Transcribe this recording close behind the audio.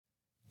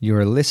You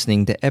are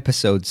listening to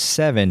episode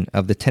 7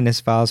 of the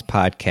Tennis Files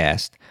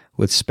podcast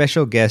with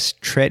special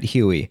guest Tret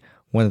Huey,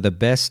 one of the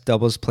best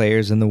doubles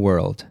players in the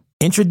world.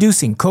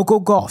 Introducing Coco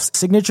Gauff's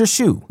signature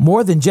shoe,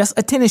 more than just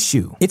a tennis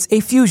shoe. It's a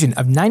fusion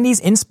of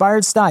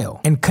 90s-inspired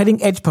style and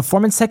cutting-edge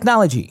performance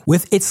technology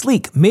with its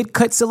sleek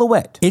mid-cut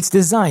silhouette. It's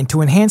designed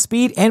to enhance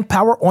speed and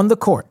power on the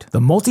court. The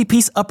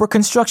multi-piece upper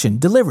construction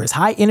delivers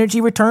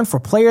high-energy return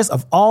for players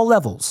of all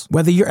levels.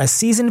 Whether you're a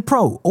seasoned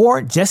pro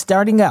or just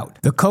starting out,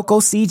 the Coco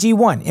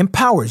CG1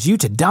 empowers you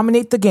to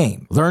dominate the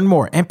game. Learn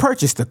more and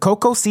purchase the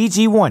Coco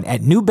CG1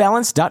 at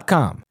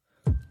newbalance.com.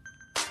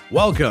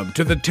 Welcome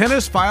to the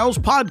Tennis Files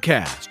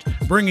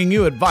podcast, bringing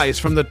you advice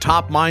from the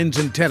top minds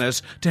in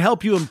tennis to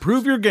help you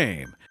improve your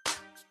game.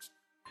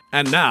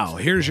 And now,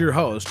 here's your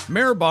host,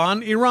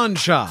 Mehrban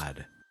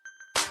Iranshad.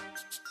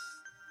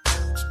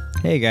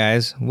 Hey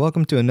guys,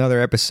 welcome to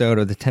another episode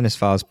of the Tennis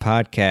Files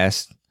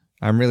podcast.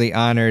 I'm really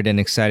honored and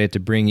excited to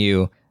bring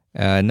you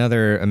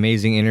another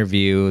amazing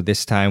interview,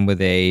 this time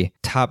with a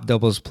top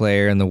doubles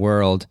player in the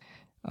world.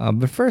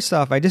 But first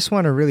off, I just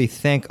want to really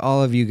thank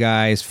all of you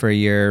guys for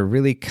your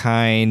really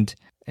kind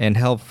and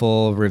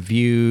helpful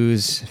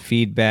reviews,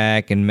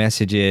 feedback, and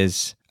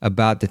messages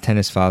about the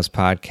Tennis Files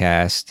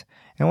podcast.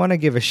 I want to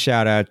give a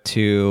shout out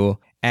to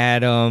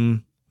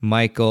Adam,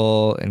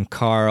 Michael, and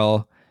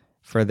Carl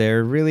for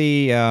their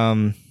really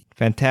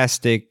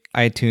fantastic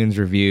iTunes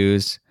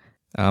reviews.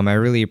 I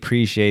really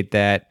appreciate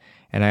that.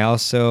 And I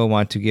also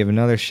want to give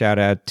another shout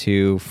out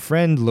to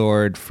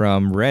Friendlord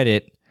from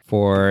Reddit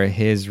for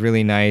his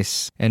really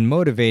nice and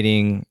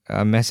motivating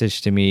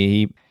message to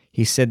me.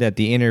 He said that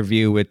the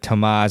interview with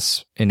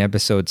Tomas in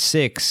episode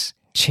 6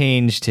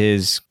 changed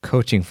his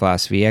coaching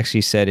philosophy. He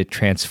actually said it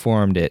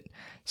transformed it.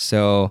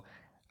 So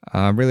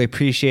I really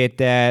appreciate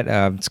that.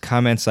 It's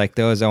comments like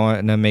those I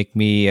want to make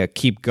me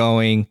keep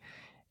going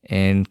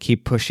and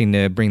keep pushing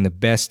to bring the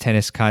best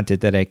tennis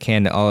content that I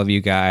can to all of you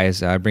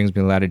guys. It brings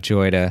me a lot of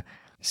joy to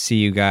see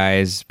you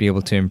guys be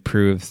able to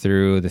improve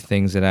through the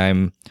things that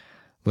I'm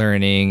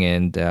learning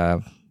and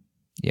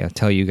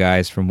tell you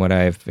guys from what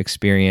I've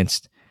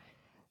experienced.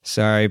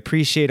 So I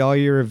appreciate all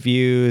your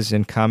reviews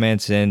and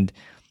comments, and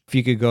if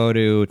you could go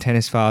to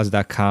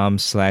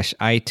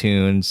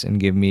tennisfiles.com/iTunes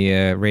and give me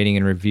a rating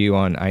and review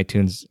on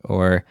iTunes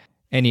or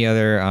any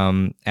other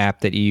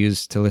app that you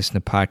use to listen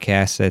to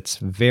podcasts, that's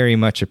very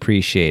much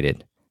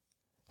appreciated.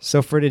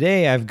 So for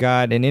today, I've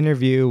got an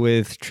interview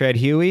with Tret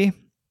Huey.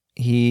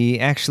 He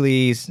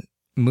actually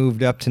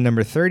moved up to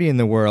number 30 in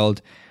the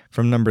world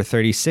from number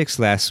 36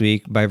 last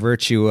week by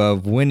virtue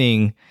of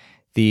winning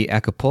the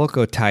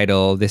Acapulco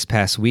title this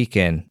past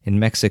weekend in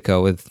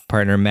Mexico with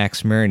partner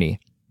Max Mirny.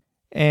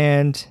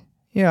 And,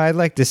 I'd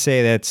like to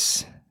say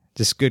that's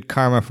just good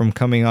karma from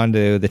coming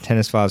onto the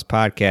Tennis Files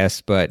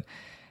podcast, but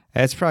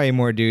that's probably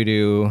more due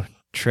to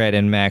Tret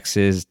and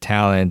Max's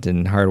talent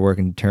and hard work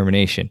and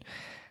determination.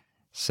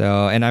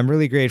 So, and I'm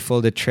really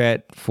grateful to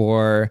Tret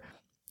for,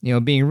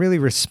 being really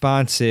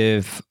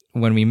responsive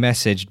when we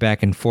messaged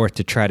back and forth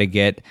to try to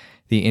get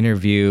the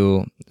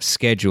interview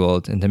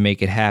scheduled and to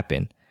make it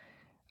happen.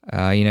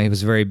 He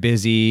was very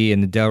busy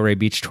in the Delray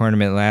Beach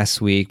tournament last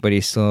week, but he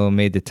still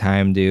made the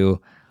time to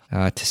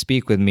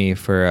speak with me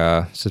for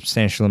a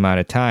substantial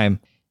amount of time.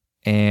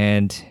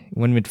 And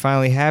when it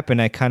finally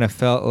happened, I kind of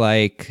felt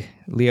like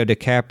Leo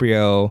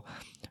DiCaprio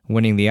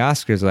winning the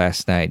Oscars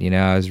last night.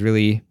 I was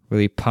really,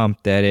 really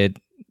pumped that it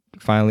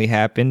finally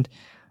happened.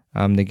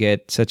 To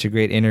get such a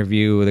great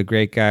interview with a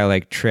great guy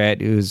like Tret,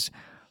 who's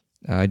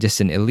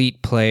just an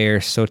elite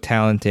player, so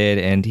talented,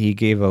 and he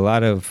gave a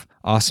lot of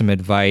awesome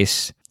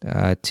advice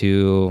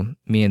to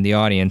me and the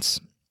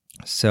audience.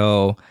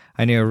 So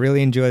I knew I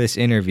really enjoy this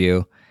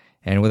interview.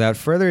 And without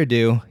further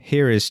ado,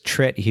 here is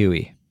Tret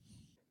Huey.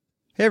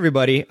 Hey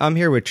everybody, I'm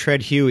here with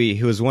Tret Huey,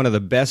 who is one of the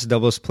best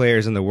doubles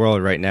players in the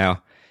world right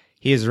now.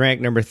 He is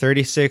ranked number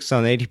 36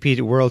 on the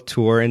ATP World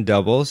Tour in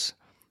doubles.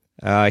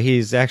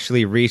 He's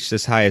actually reached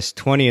as high as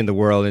 20 in the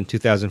world in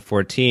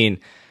 2014.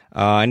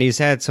 And he's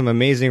had some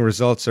amazing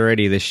results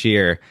already this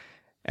year.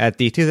 At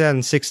the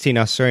 2016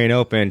 Australian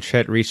Open,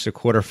 Tret reached the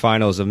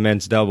quarterfinals of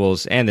men's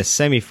doubles and the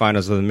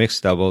semifinals of the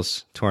mixed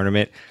doubles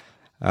tournament.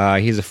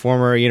 He's a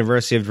former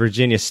University of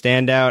Virginia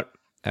standout.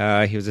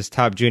 He was a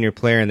top junior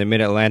player in the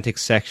Mid-Atlantic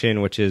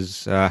section, which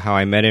is how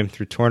I met him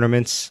through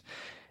tournaments.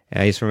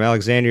 He's from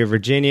Alexandria,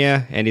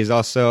 Virginia, and he's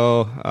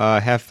also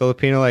half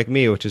Filipino like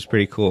me, which is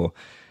pretty cool.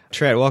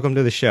 Tret, welcome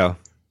to the show.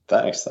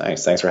 Thanks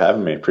for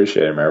having me.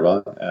 Appreciate it,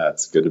 Mehrban.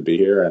 It's good to be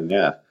here, and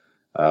it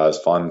was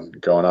fun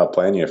going up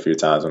playing you a few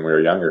times when we were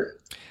younger.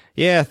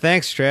 Yeah,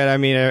 thanks, Tret. I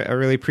mean, I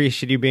really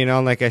appreciate you being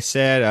on. Like I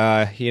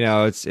said,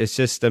 it's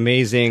just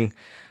amazing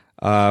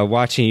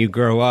watching you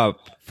grow up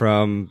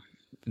from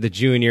the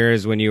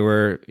juniors when you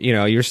were,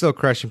 you're still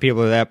crushing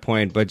people at that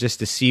point, but just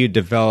to see you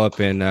develop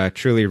and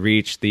truly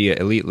reach the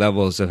elite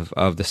levels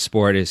of the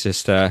sport is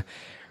just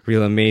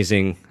real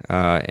amazing.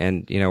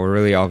 And we're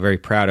really all very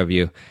proud of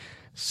you.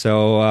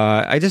 So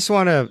I just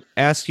want to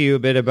ask you a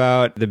bit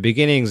about the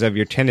beginnings of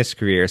your tennis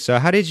career. So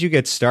how did you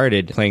get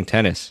started playing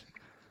tennis?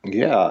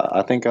 Yeah,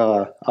 I think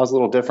I was a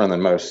little different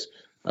than most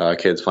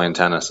kids playing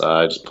tennis.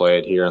 I just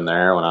played here and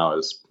there when I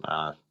was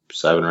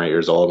 7 or 8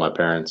 years old. My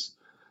parents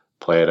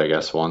played, I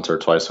guess, once or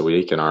twice a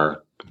week in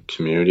our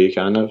community,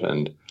 kind of,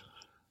 and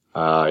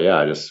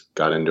I just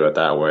got into it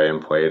that way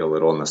and played a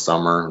little in the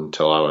summer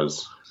until I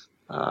was,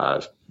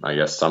 I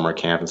guess, summer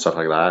camp and stuff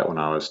like that when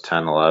I was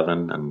 10,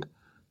 11, and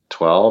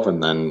 12,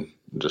 and then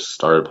just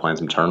started playing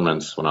some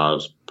tournaments when I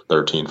was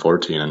 13,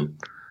 14, and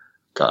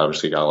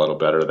obviously got a little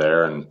better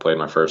there and played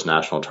my first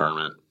national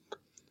tournament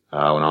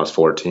when I was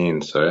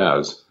 14. So yeah,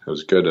 it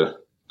was a good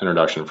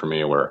introduction for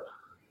me where it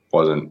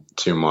wasn't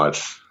too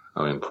much,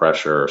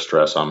 pressure or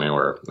stress on me,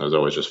 where it was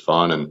always just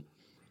fun. And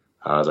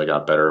as I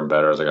got better and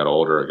better, as I got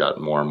older, it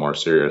got more and more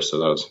serious. So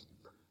that was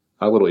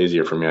a little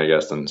easier for me, I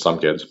guess, than some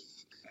kids.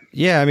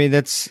 Yeah, I mean,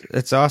 that's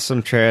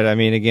awesome, Trad. I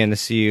mean, again, to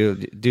see you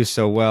do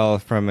so well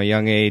from a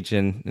young age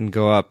and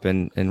go up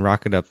and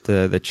rocket up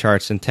the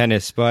charts in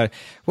tennis. But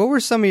what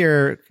were some of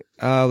your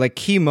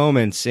key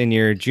moments in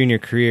your junior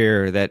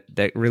career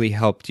that really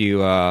helped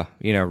you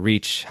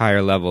reach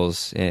higher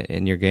levels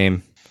in your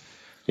game?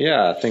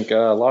 Yeah, I think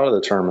a lot of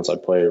the tournaments I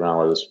played when I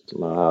was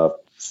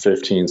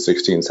 15,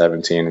 16,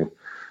 17,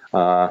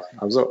 I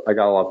got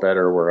a lot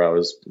better where I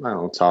was,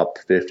 top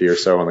 50 or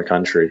so in the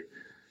country.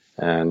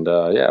 And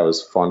it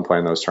was fun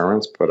playing those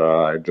tournaments. But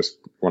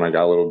when I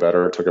got a little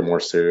better, I took it more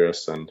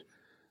serious. And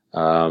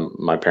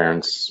my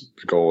parents'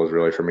 goal was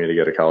really for me to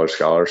get a college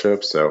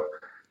scholarship. So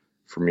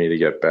for me to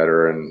get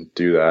better and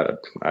do that,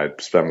 I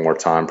spent more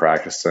time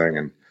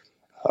practicing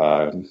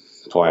and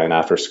playing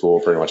after school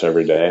pretty much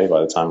every day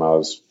by the time I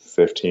was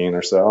 15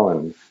 or so.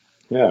 And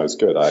yeah, it was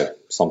good.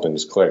 Something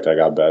just clicked. I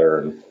got better,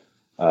 and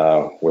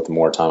with the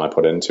more time I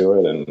put into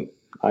it, and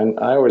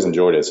I always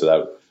enjoyed it. So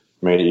that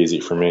made it easy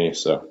for me.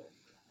 So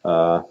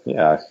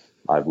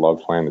I've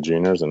loved playing the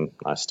juniors, and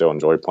I still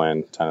enjoy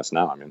playing tennis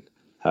now.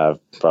 Have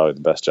probably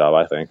the best job,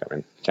 I think.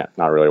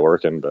 Not really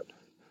working, but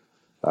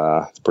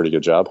it's a pretty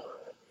good job.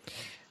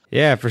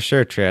 Yeah, for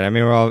sure, Trent.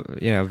 We're all,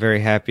 very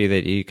happy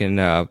that you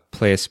can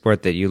play a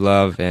sport that you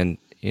love and,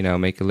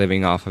 make a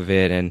living off of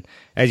it. And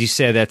as you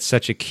said, that's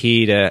such a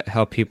key to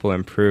help people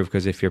improve,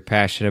 because if you're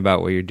passionate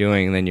about what you're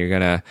doing, then you're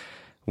going to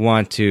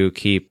want to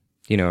keep,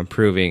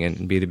 improving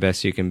and be the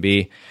best you can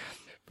be.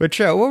 But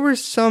Trent, what were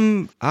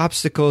some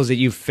obstacles that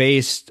you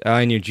faced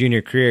in your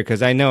junior career?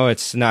 Because I know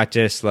it's not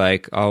just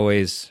like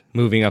always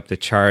moving up the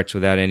charts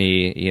without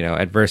any,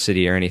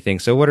 adversity or anything.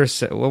 So what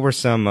were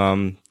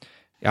some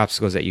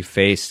obstacles that you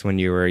faced when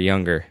you were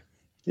younger?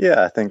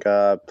 Yeah, I think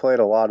I played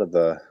a lot of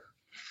the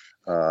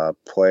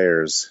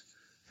players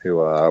who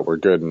were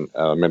good in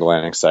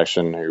Mid-Atlantic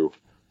section, who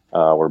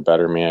were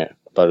better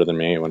than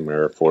me when we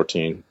were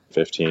 14,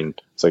 15,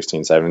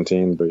 16,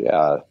 17. But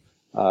yeah,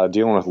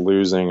 dealing with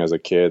losing as a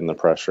kid and the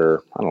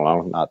pressure, I don't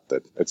know, not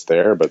that it's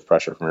there, but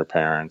pressure from your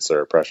parents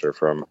or pressure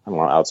from,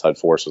 outside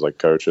forces like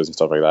coaches and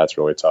stuff like that, it's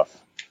really tough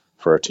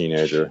for a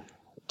teenager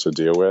to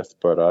deal with.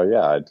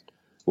 But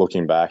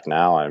looking back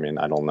now, I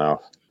don't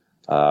know.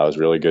 I was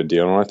really good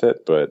dealing with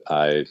it, but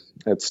I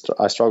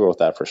struggle with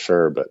that for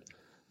sure. But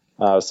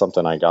it was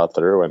something I got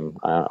through, and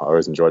I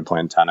always enjoyed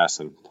playing tennis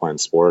and playing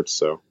sports.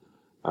 So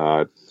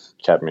it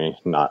kept me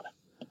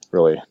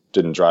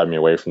didn't drive me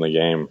away from the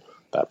game,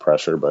 that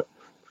pressure, but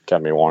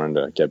kept me wanting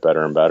to get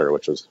better and better,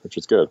 which was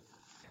good.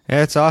 Yeah,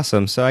 that's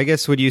awesome. So I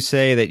guess, would you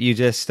say that you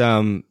just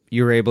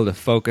you were able to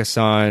focus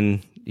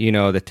on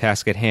the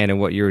task at hand and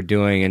what you were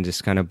doing, and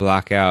just kind of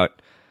block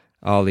out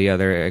all the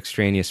other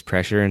extraneous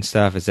pressure and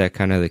stuff? Is that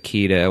kind of the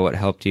key to what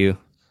helped you?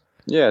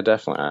 Yeah,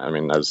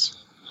 definitely.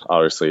 That's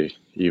obviously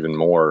even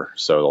more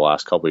so the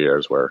last couple of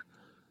years, where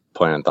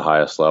playing at the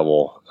highest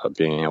level,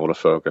 being able to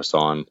focus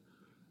on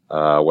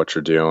what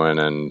you're doing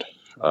and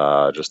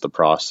just the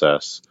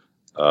process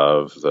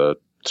of the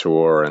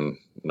tour and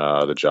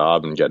the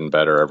job and getting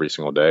better every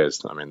single day is,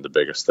 the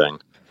biggest thing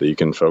that you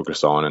can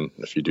focus on. And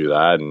if you do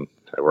that and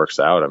it works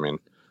out,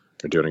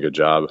 you're doing a good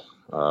job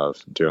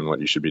of doing what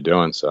you should be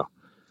doing. So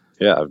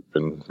yeah, I've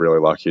been really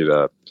lucky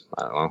to,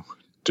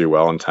 do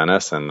well in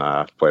tennis, and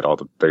played all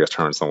the biggest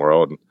tournaments in the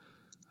world.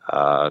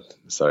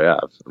 So yeah,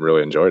 I've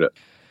really enjoyed it.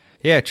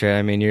 Yeah,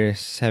 Trey, you're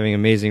having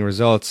amazing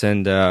results.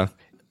 And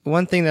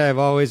one thing that I've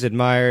always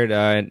admired,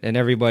 and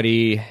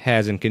everybody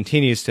has and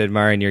continues to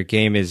admire in your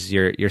game, is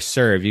your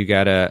serve. You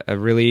got a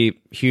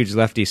really huge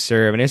lefty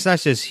serve, and it's not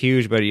just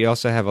huge, but you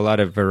also have a lot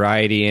of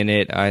variety in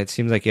it. It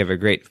seems like you have a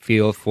great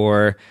feel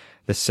for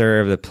the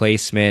serve, the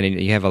placement,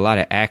 and you have a lot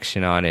of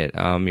action on it.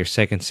 Your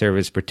second serve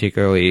is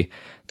particularly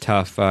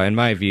tough, in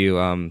my view,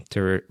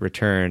 to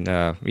return,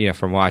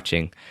 from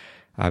watching,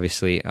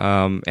 obviously.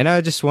 And I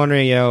was just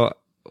wondering,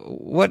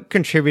 what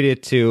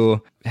contributed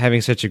to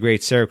having such a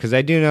great serve? Because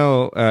I do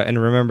know and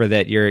remember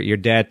that your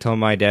dad told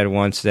my dad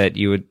once that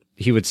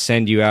he would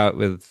send you out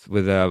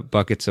with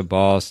buckets of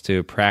balls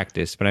to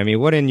practice. But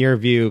what in your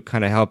view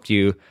kind of helped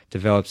you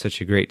develop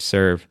such a great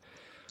serve?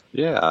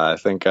 Yeah, I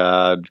think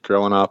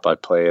growing up, I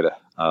played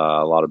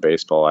a lot of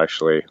baseball,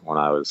 actually, when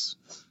I was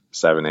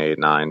 7, 8,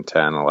 9,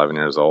 10, 11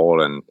 years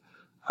old, and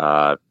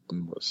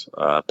was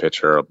a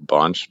pitcher a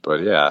bunch.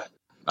 But yeah,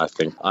 I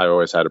think I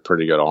always had a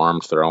pretty good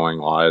arm throwing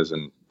wise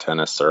and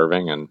tennis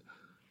serving, and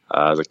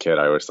as a kid,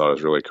 I always thought it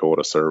was really cool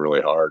to serve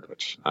really hard,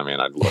 which, I mean,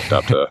 I looked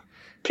up to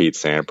Pete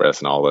Sampras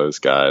and all those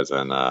guys.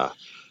 And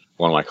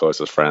one of my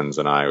closest friends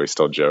and I, we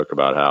still joke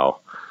about how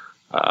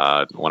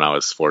when I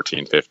was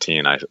 14,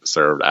 15, I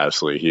served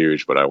absolutely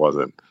huge, but I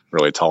wasn't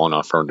really tall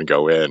enough for him to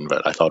go in.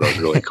 But I thought it was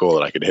really cool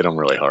that I could hit him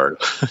really hard.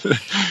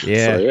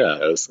 Yeah. So, yeah,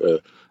 it was,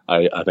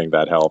 I think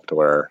that helped,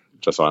 where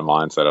just my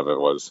mindset of it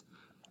was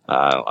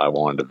I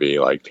wanted to be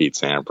like Pete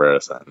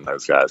Sampras and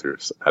those guys who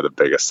had the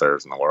biggest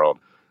serves in the world.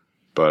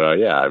 But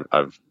yeah,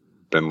 I've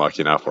been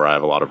lucky enough where I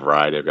have a lot of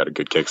variety. I've got a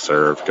good kick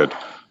serve, good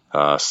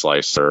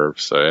slice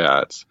serve. So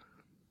yeah, it's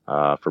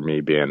for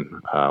me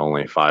being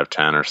only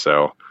 5'10" or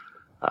so,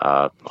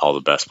 all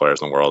the best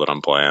players in the world that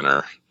I'm playing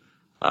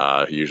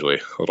are usually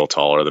a little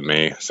taller than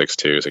me,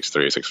 6'2",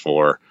 6'3",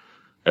 6'4",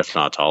 if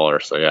not taller.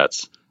 So yeah,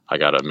 I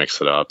got to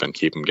mix it up and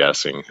keep them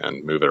guessing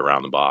and move it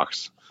around the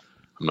box.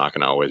 I'm not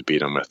going to always beat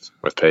them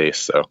with pace.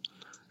 So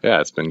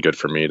yeah, it's been good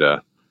for me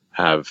to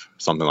have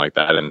something like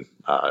that, and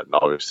it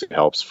obviously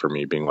helps for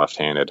me being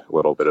left-handed, a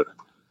little bit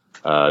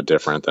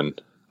different than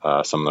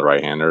some of the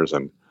right-handers,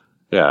 and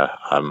yeah,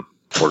 I'm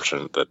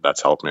fortunate that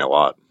that's helped me a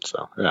lot.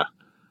 So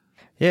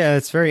yeah,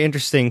 it's very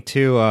interesting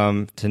too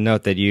to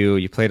note that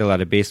you played a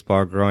lot of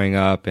baseball growing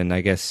up, and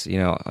I guess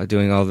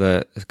doing all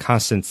the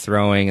constant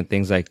throwing and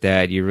things like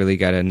that, you really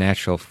got a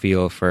natural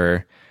feel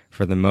for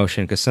the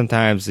motion, because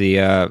sometimes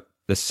the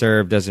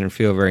serve doesn't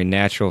feel very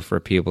natural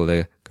for people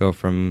to go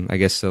from, I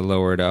guess, the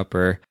lower to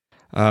upper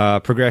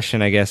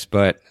progression, I guess.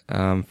 But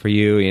for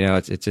you,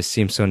 it just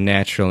seems so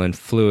natural and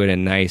fluid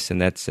and nice,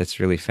 and that's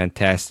really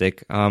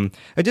fantastic. I'm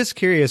just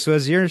curious,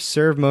 was your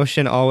serve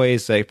motion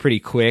always like pretty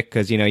quick?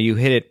 Because you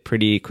hit it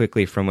pretty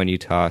quickly from when you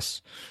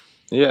toss.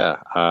 Yeah,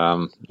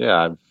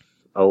 I've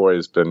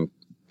always been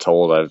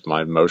told that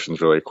my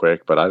motion's really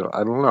quick, but I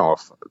don't know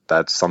if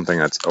that's something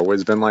that's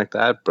always been like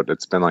that. But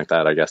it's been like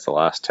that, I guess, the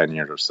last 10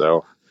 years or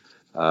so.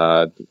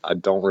 I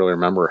don't really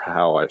remember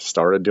how I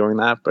started doing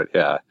that, but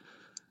yeah,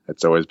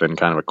 it's always been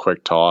kind of a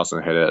quick toss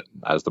and hit it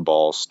as the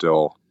ball's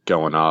still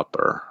going up.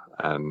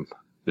 And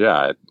yeah,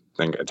 I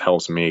think it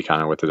helps me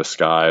kind of with the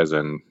disguise,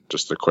 and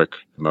just the quick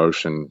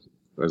motion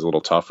is a little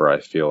tougher, I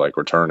feel like,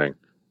 returning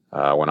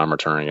when I'm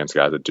returning against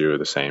guys that do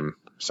the same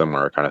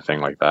similar kind of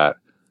thing like that.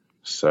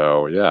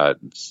 So yeah,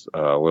 it's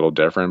a little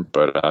different,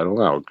 but I don't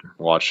know.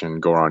 Watching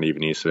Goran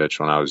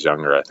Ivanisevic when I was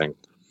younger, I think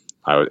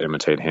I would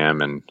imitate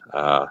him and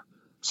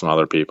some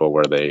other people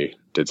where they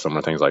did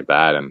similar things like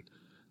that, and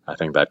I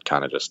think that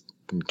kind of just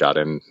got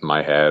in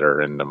my head or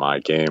into my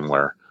game,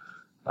 where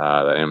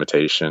the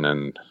imitation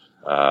and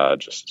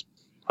just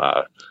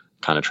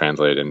kind of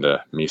translated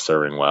into me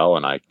serving well,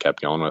 and I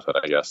kept going with it,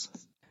 I guess.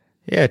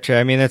 Yeah, Tret,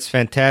 I mean, that's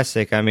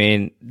fantastic. I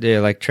mean,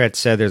 like Tret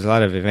said, there's a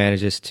lot of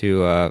advantages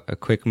to a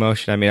quick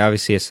motion. I mean,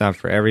 obviously it's not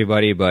for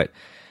everybody, but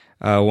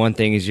one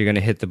thing is you're going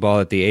to hit the ball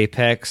at the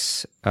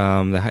apex,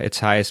 its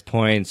highest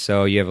point,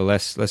 so you have a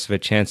less of a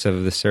chance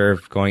of the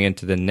serve going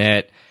into the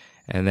net.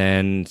 And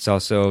then it's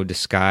also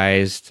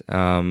disguised,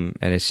 and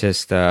it's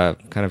just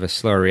kind of a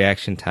slower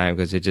reaction time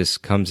because it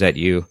just comes at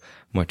you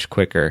much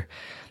quicker,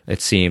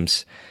 it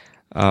seems.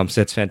 So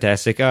that's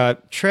fantastic.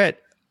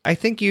 Tret, I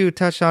think you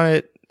touched on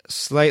it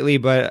slightly,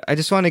 but I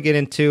just want to get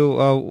into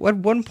at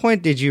one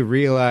point did you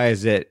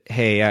realize that,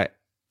 hey,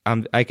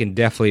 I can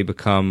definitely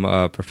become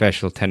a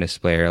professional tennis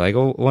player? Like,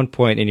 at one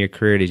point in your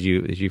career, did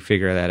you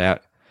figure that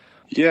out?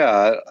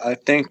 Yeah, I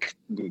think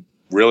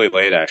really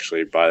late,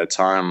 actually. By the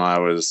time I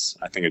was,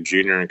 I think, a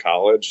junior in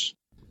college,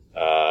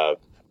 I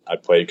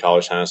played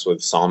college tennis with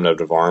Somnev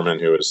Devarman,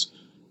 who was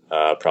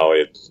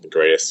probably the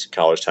greatest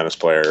college tennis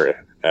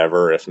player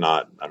ever, if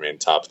not, I mean,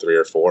 top 3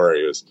 or 4.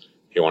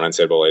 He won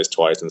NCAA's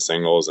twice in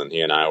singles, and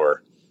he and I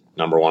were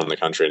number 1 in the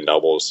country in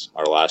doubles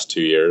our last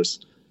 2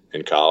 years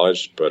in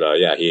college. But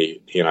yeah,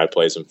 he and I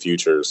played some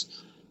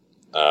futures,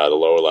 the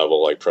lower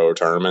level, like pro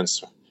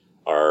tournaments,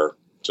 are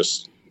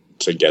just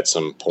to get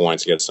some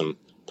points, get some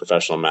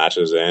professional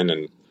matches in.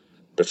 And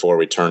before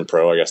we turned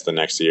pro, I guess the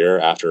next year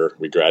after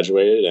we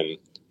graduated, and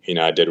he and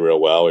I did real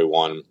well. We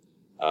won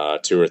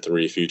 2 or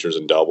 3 futures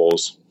and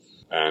doubles.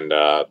 And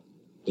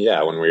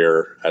yeah, when we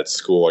were at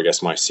school, I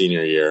guess my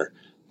senior year,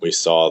 we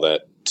saw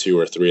that 2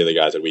 or 3 of the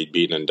guys that we'd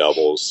beaten in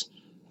doubles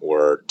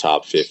were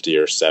top 50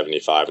 or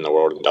 75 in the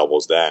world in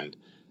doubles then.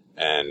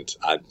 And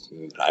I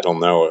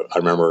don't know. I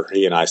remember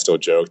he and I still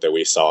joked that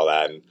we saw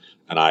that,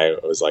 and I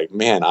was like,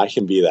 man, I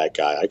can be that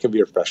guy. I can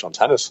be a professional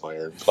tennis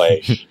player and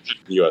play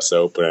U.S.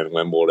 Open and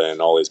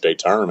Wimbledon, all these big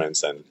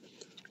tournaments. And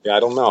yeah, I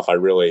don't know if I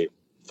really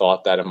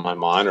thought that in my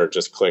mind or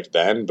just clicked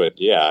then. But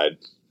yeah,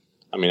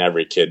 I mean,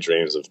 every kid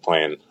dreams of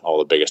playing all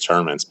the biggest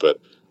tournaments. But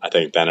I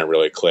think then it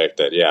really clicked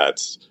that, yeah,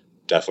 it's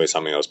definitely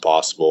something that was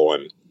possible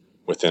and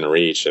within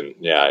reach. And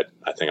yeah,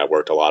 I think I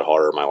worked a lot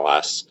harder my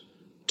last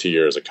 2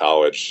 years of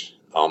college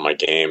on my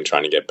game,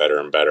 trying to get better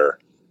and better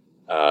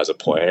as a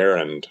player.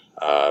 And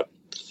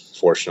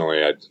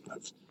fortunately,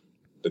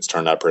 it's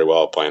turned out pretty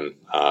well playing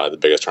the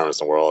biggest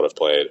tournaments in the world. I've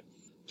played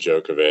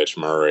Djokovic,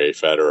 Murray,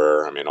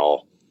 Federer. I mean,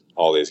 all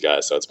these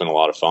guys. So it's been a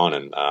lot of fun,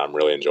 and I'm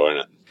really enjoying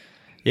it.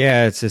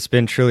 Yeah, it's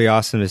been truly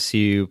awesome to see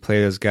you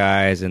play those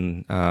guys,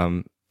 and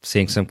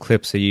seeing some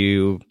clips of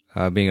you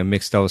being a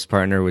mixed doubles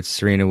partner with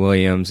Serena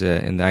Williams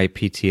in the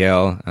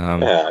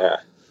IPTL.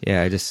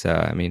 Yeah,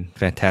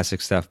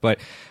 fantastic stuff. But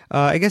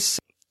I guess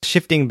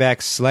shifting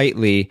back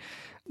slightly,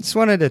 just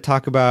wanted to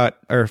talk about,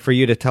 or for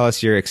you to tell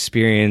us your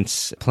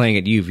experience playing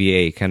at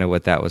UVA, kind of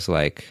what that was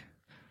like.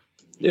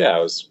 Yeah,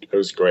 it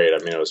was great. I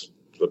mean, it was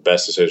the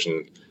best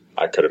decision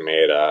I could have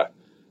made.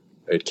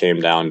 It came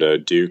down to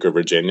Duke or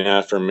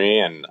Virginia for me,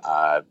 and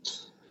I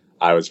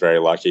was very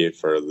lucky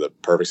for the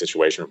perfect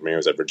situation for me. It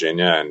was at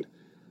Virginia, and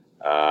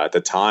at the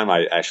time,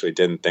 I actually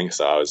didn't think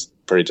so. I was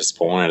pretty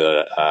disappointed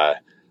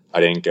that I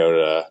didn't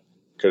go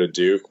to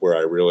Duke, where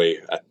I really,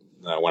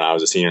 when I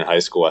was a senior in high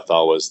school, I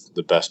thought was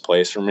the best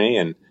place for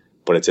me,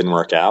 but it didn't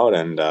work out,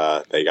 and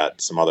they got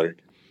some other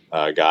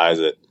guys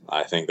that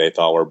I think they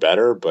thought were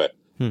better, but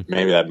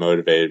maybe that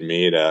motivated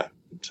me to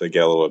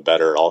get a little bit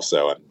better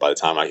also. And by the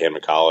time I came to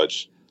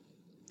college,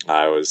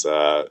 I was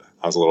a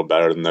little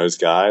better than those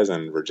guys,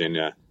 and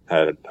Virginia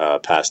had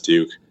passed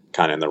Duke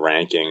kind of in the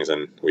rankings,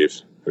 and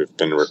we've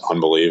been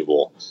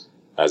unbelievable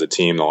as a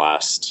team the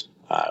last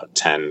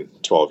 10,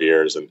 12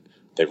 years, and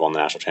they've won the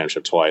national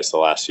championship twice the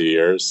last few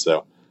years.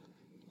 So,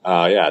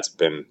 it's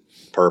been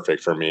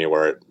perfect for me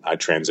where I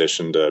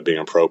transitioned to being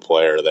a pro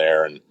player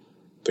there, and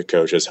the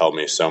coaches helped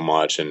me so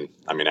much. And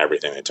I mean,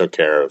 everything. They took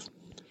care of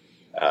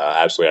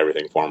absolutely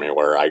everything for me,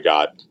 where I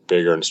got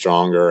bigger and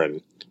stronger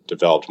and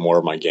developed more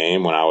of my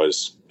game when I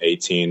was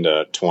 18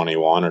 to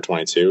 21 or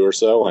 22 or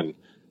so. And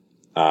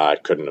I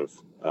couldn't have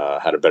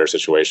had a better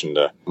situation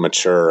to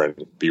mature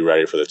and be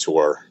ready for the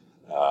tour,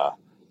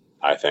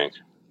 I think,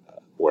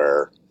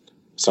 where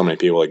so many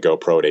people that go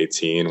pro at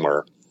 18,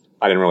 where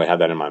I didn't really have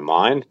that in my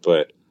mind,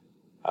 but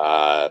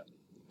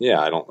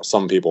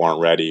some people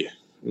aren't ready,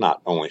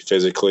 not only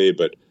physically,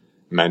 but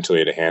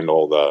mentally, to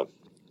handle the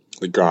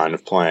grind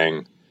of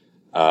playing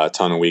a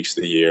ton of weeks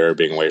of the year,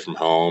 being away from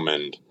home,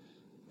 and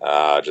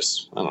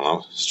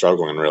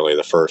struggling really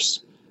the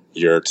first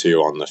year or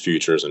two on the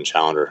Futures and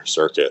Challenger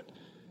circuit.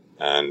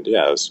 And it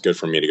was good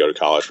for me to go to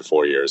college for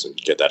 4 years and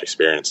get that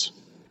experience.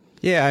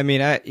 Yeah, I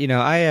mean,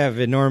 I have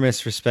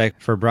enormous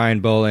respect for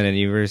Brian Bolin and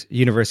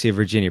University of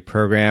Virginia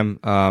program.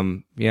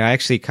 I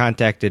actually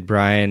contacted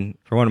Brian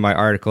for one of my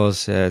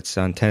articles. It's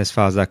on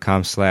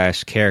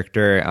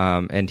tennisfiles.com/character,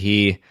 and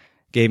he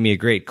gave me a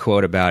great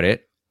quote about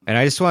it. And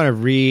I just want to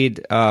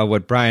read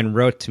what Brian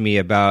wrote to me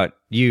about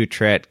you,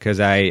 Tret, because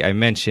I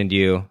mentioned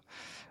you,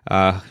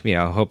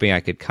 hoping I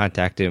could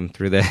contact him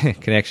through the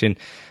connection.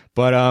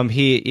 But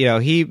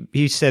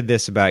he said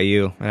this about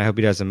you, and I hope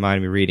he doesn't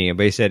mind me reading it.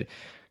 But he said,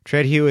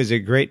 Tret Hugh is a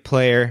great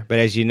player, but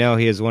as you know,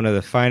 he is one of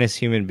the finest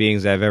human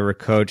beings I've ever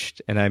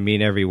coached, and I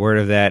mean every word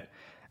of that.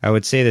 I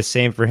would say the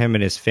same for him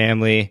and his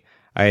family.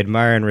 I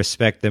admire and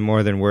respect them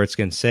more than words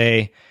can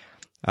say.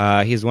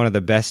 He's one of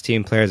the best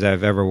team players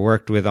I've ever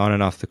worked with on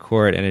and off the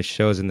court, and it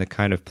shows in the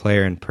kind of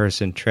player and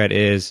person Tret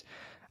is.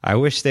 I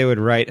wish they would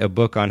write a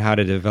book on how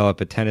to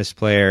develop a tennis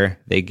player.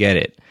 They get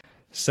it.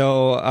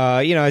 So,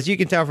 as you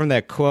can tell from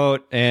that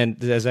quote,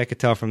 and as I could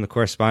tell from the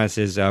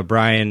correspondences,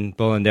 Brian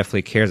Bolin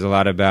definitely cares a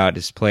lot about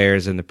his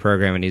players and the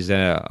program, and he's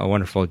done a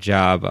wonderful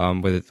job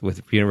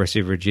with University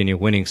of Virginia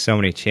winning so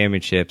many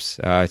championships.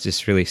 It's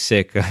just really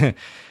sick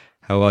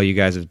how well you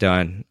guys have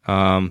done.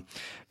 But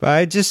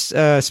I just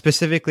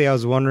specifically, I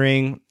was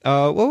wondering,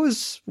 what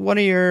was one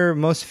of your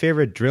most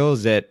favorite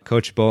drills that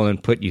Coach Bolin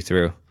put you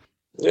through?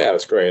 Yeah, it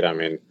was great. I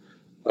mean,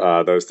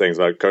 those things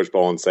like Coach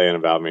Bolin saying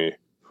about me,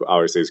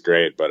 obviously is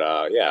great, but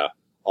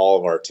all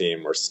of our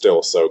team, we're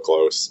still so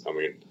close. I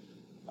mean,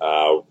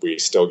 we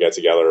still get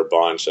together a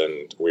bunch,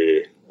 and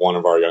one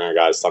of our younger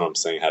guys, Sanam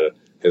Singh, had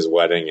his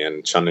wedding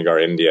in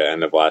Chandigarh, India,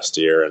 end of last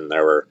year, and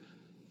there were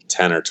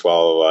 10 or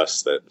 12 of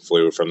us that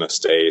flew from the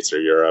States or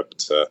Europe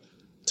to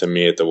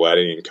meet at the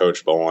wedding, and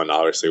Coach Bolin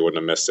obviously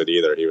wouldn't have missed it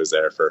either. He was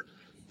there for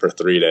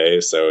 3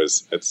 days, so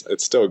it's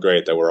still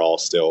great that we're all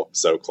still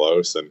so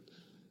close, and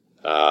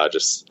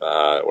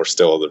we're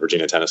still the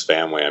Virginia tennis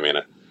family. I mean,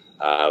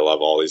 I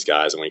love all these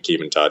guys, and we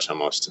keep in touch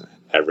almost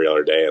every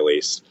other day at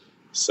least.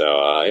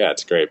 So,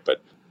 it's great.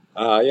 But,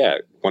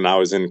 when I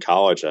was in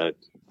college, I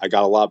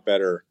got a lot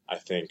better, I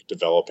think,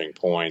 developing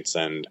points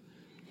and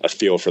a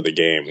feel for the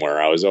game,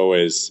 where I was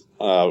always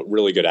a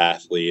really good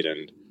athlete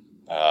and,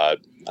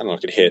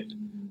 could hit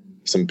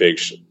some big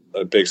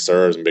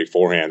serves and big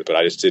forehands, but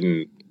I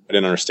didn't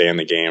understand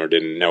the game or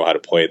didn't know how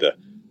to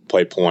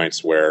play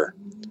points where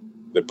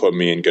that put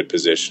me in good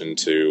position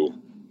to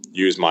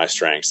use my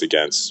strengths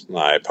against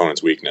my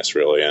opponent's weakness,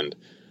 really. And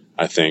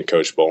I think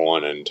Coach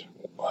Bolin and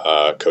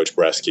Coach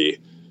Bresky,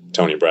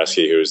 Tony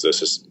Bresky, who's the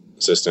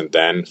assistant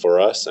then for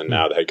us and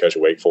now the head coach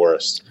of Wake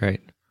Forest,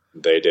 right?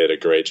 They did a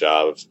great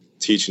job of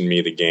teaching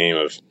me the game,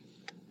 of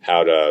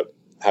how to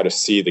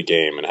see the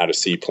game and how to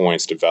see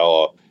points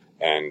develop.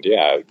 And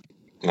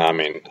I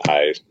mean,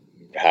 I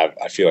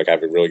feel like I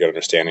have a really good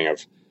understanding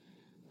of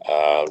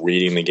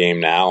reading the game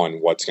now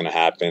and what's going to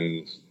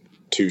happen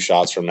 2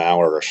 shots from now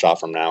or a shot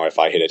from now. If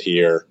I hit it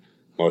here,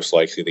 most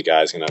likely the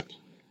guy's going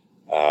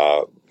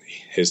to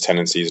his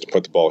tendency is to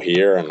put the ball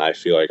here, and I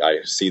feel like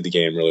I see the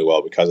game really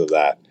well because of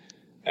that.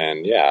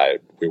 And yeah,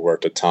 we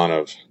worked a ton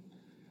of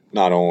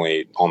not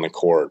only on the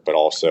court, but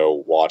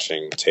also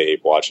watching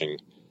tape, watching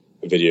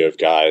video of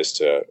guys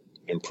to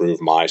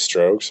improve my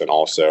strokes and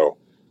also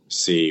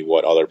see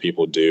what other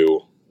people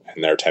do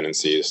and their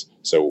tendencies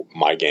so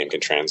my game can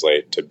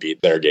translate to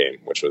beat their game,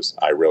 which was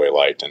I really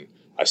liked and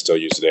I still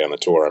use today on the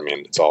tour. I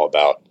mean, it's all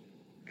about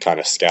kind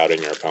of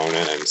scouting your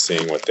opponent and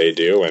seeing what they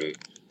do and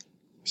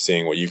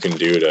seeing what you can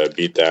do to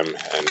beat them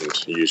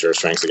and use your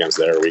strengths against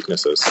their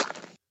weaknesses.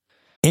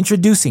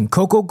 Introducing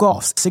Coco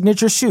Gauff's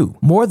signature shoe,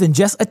 more than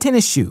just a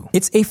tennis shoe.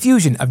 It's a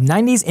fusion of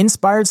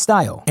 90s-inspired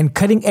style and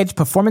cutting-edge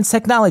performance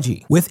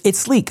technology with its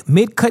sleek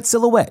mid-cut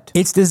silhouette.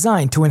 It's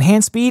designed to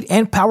enhance speed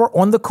and power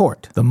on the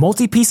court. The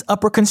multi-piece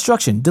upper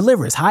construction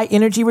delivers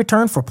high-energy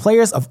return for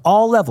players of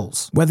all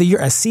levels. Whether you're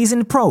a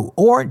seasoned pro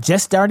or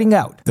just starting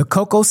out, the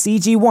Coco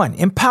CG1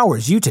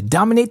 empowers you to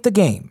dominate the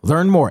game.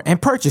 Learn more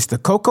and purchase the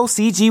Coco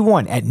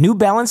CG1 at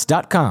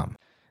NewBalance.com.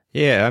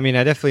 Yeah, I mean,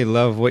 I definitely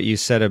love what you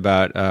said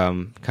about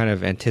kind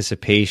of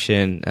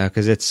anticipation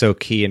because it's so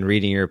key in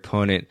reading your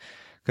opponent.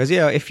 Because,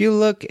 if you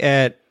look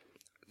at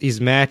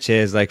these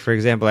matches, like, for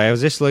example, I was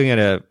just looking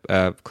at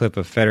a clip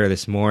of Federer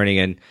this morning,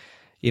 and,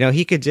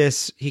 he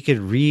could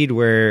read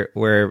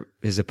where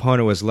his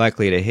opponent was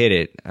likely to hit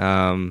it.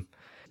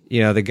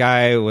 The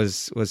guy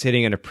was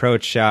hitting an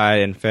approach shot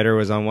and Federer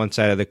was on one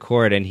side of the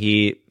court and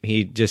he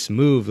just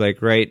moved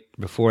like right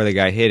before the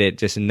guy hit it,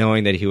 just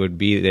knowing that he would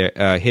be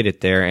there, hit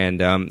it there.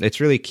 And it's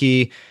really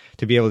key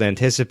to be able to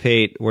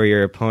anticipate where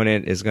your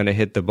opponent is going to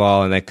hit the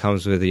ball. And that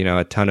comes with,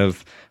 a ton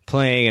of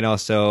playing and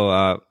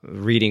also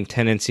reading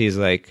tendencies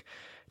like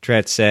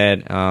Tret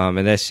said.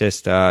 And that's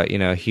just,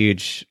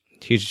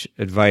 huge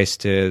advice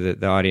to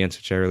the audience,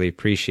 which I really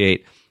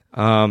appreciate.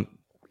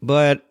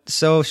 But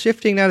so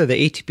shifting now to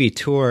the ATP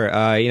Tour,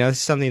 this is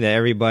something that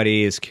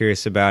everybody is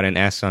curious about and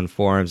asks on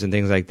forums and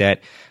things like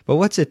that. But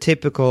what's a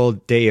typical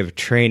day of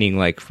training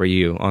like for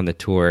you on the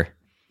tour?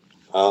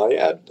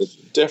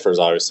 It differs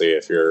obviously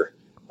if you're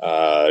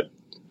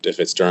if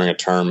it's during a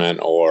tournament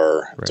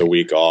or it's a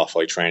week off,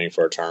 like training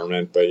for a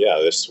tournament. But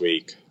let's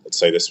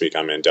say this week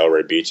I'm in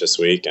Delray Beach this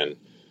week, and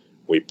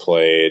we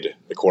played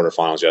the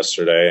quarterfinals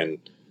yesterday, and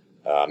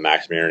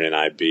Max Mirren and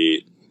I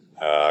beat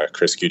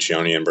Chris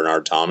Guccione and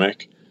Bernard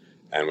Tomic.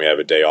 And we have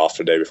a day off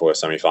today before the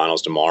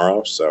semifinals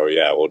tomorrow. So,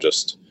 we'll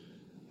just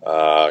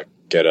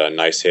get a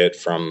nice hit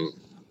from,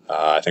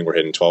 I think we're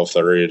hitting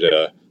 12:30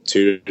 to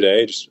 2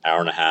 today, just an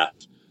hour and a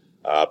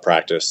half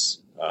practice,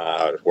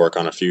 work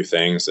on a few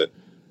things that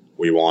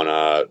we want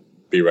to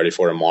be ready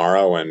for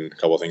tomorrow and a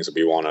couple of things that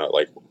we want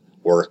to,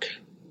 work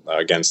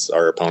against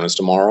our opponents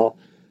tomorrow.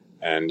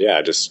 And,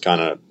 just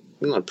kind of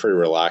a pretty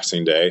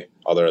relaxing day.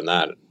 Other than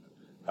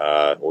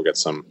that, we'll get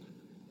some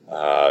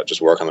just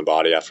work on the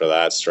body after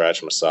that,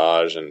 stretch,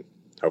 massage, and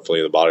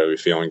hopefully the body will be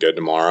feeling good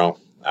tomorrow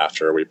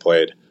after we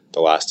played the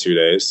last 2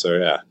 days.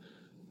 So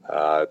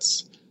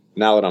it's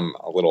now that I'm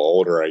a little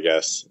older, I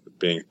guess,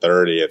 being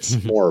 30,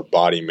 it's more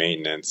body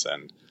maintenance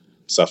and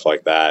stuff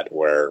like that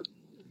where,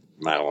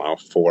 I don't know,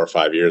 4 or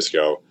 5 years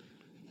ago,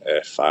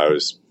 if I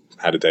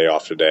had a day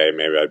off today,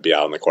 maybe I'd be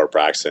out on the court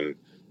practicing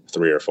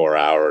 3 or 4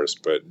 hours.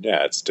 But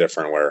it's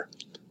different where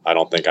I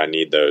don't think I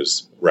need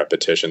those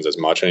repetitions as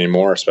much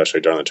anymore,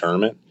 especially during the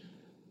tournament.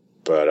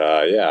 But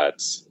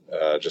it's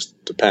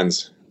just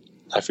depends.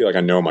 I feel like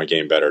I know my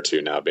game better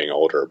too now being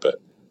older.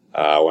 But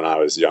when I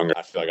was younger,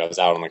 I feel like I was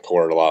out on the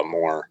court a lot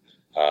more,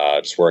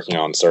 just working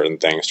on certain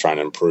things, trying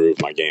to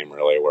improve my game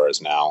really.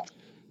 Whereas now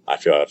I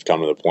feel I've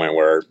come to the point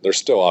where there's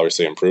still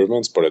obviously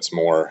improvements, but it's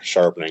more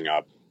sharpening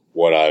up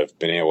what I've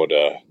been able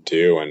to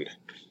do and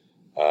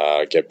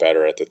get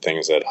better at the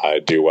things that I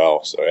do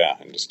well. So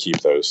and just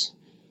keep those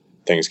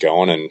things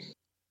going and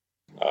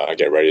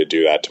get ready to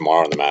do that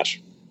tomorrow in the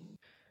match.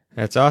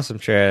 That's awesome,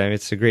 Tret. I mean,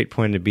 it's a great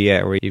point to be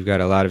at where you've got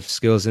a lot of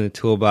skills in the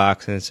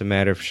toolbox and it's a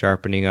matter of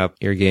sharpening up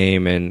your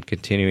game and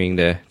continuing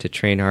to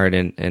train hard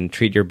and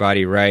treat your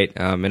body right.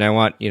 And I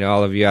want,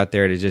 all of you out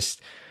there to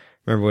just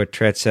remember what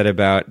Tret said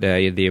about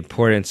the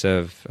importance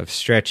of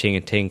stretching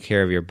and taking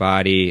care of your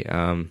body.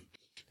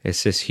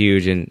 It's just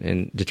huge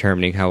in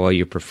determining how well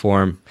you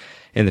perform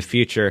in the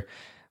future.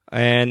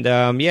 And,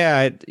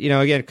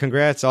 again,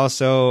 congrats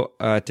also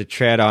to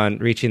Tret on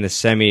reaching the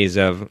semis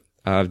of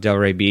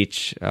Delray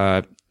Beach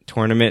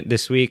tournament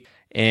this week.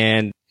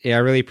 And I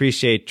really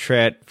appreciate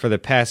Tret. For the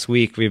past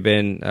week, we've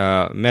been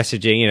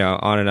messaging,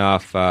 on and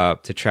off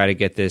to try to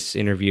get this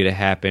interview to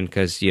happen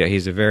because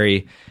he's a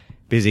very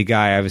busy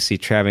guy, obviously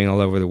traveling all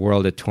over the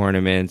world at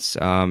tournaments.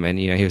 And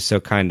he was so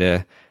kind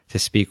to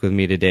speak with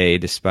me today,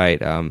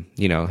 despite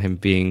him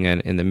being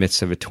in the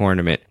midst of a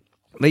tournament.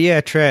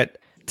 But Tret,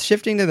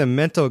 shifting to the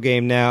mental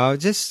game now, I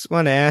just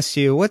want to ask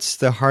you, what's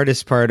the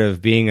hardest part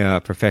of being a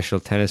professional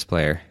tennis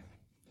player?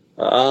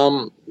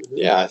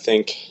 I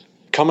think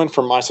coming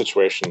from my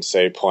situation,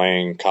 say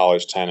playing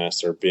college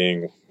tennis or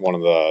being one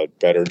of the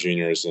better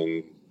juniors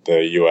in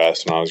the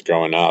U.S. when I was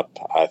growing up,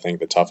 I think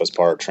the toughest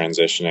part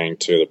transitioning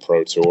to the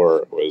pro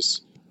tour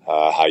was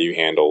how you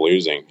handle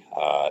losing.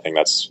 I think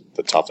that's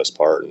the toughest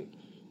part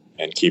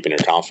and keeping your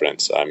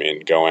confidence. I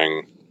mean,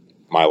 going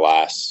my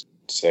last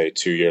say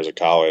 2 years of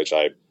college,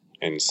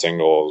 in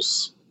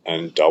singles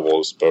and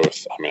doubles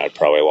both, I mean, I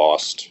probably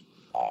lost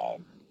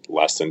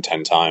less than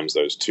 10 times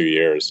those 2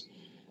 years.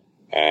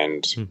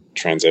 And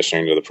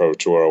transitioning to the Pro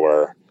Tour,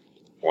 where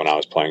when I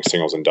was playing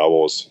singles and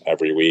doubles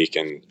every week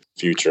and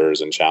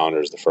futures and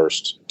challengers the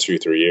first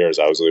 2-3 years,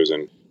 I was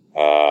losing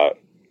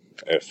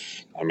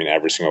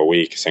every single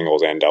week,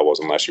 singles and doubles,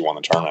 unless you won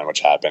the tournament,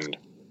 which happened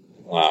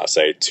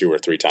say 2 or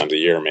 3 times a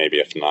year, maybe,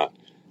 if not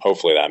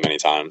hopefully that many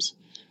times.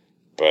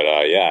 But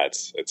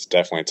it's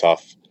definitely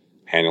tough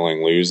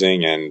handling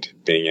losing and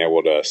being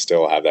able to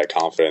still have that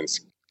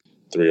confidence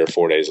 3 or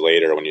 4 days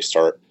later when you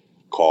start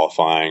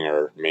qualifying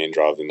or main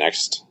draw of the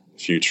next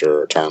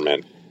future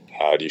tournament.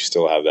 Do you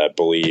still have that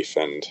belief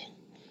and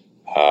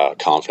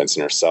confidence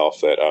in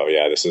yourself that, oh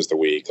yeah, this is the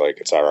week, like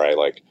it's all right,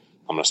 like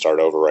I'm going to start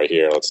over right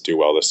here, let's do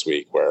well this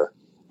week, where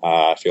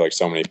I feel like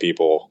so many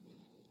people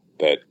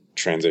that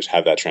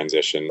have that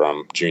transition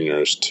from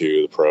juniors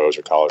to the pros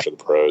or college to the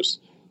pros,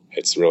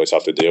 it's really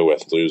tough to deal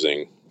with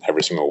losing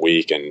every single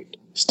week and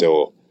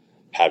still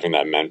having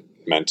that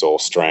mental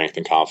strength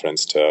and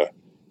confidence to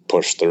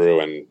push through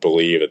and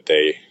believe that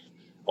they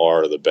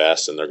are the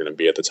best and they're going to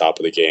be at the top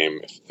of the game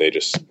if they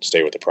just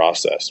stay with the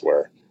process,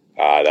 where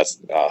that's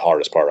the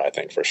hardest part, I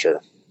think, for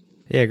sure.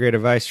 Yeah, great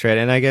advice, Trent.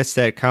 And I guess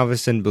that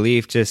confidence and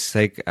belief, just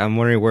like, I'm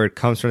wondering where it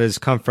comes from. Does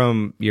it come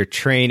from your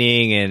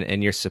training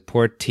and your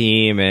support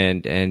team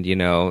and you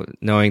know,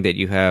 knowing that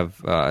you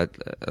have a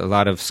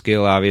lot of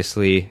skill,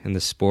 obviously, in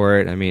the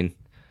sport? I mean,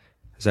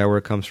 is that where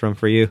it comes from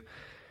for you?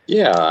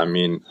 Yeah, I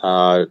mean,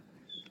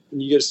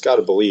 you just got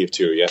to believe,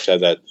 too. You have to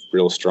have that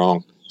real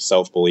strong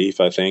self-belief,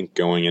 I think,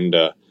 going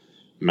into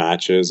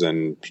matches,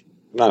 and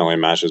not only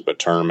matches, but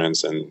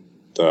tournaments and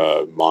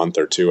the month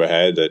or two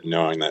ahead, that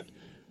knowing that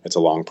it's a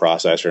long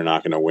process. You're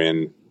not going to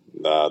win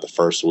the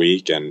first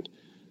week and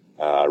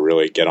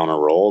really get on a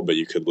roll, but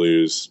you could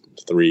lose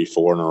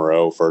 3-4 in a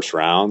row first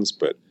rounds.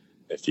 But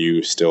if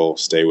you still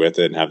stay with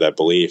it and have that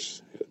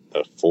belief,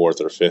 the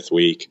 4th or 5th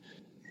week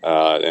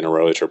in a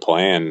row that you're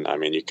playing, I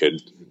mean, you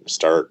could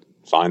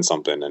find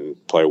something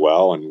and play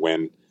well and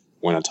win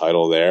a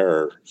title there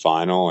or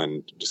final,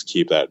 and just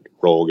keep that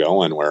roll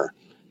going, where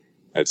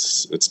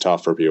it's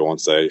tough for people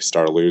once they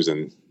start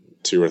losing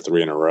 2 or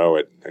 3 in a row.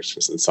 It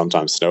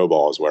sometimes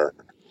snowballs, where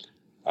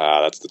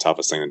that's the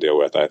toughest thing to deal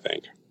with, I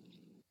think.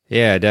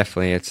 Yeah,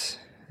 definitely.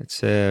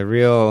 It's a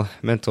real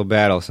mental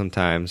battle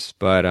sometimes,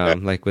 but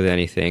like with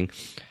anything.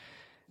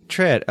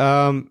 Trent,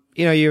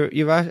 you know,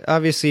 you've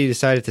obviously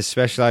decided to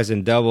specialize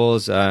in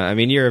doubles. I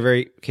mean, you're a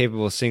very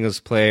capable singles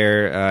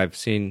player. I've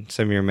seen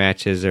some of your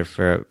matches are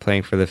for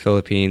playing for the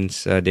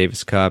Philippines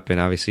Davis Cup, and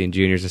obviously in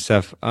juniors and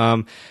stuff.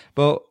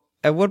 But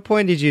at what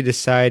point did you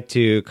decide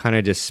to kind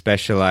of just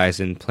specialize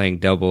in playing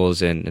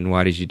doubles, and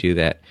why did you do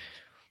that?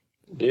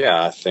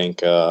 Yeah, I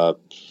think, I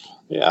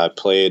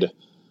played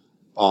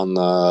on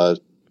the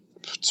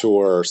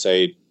tour,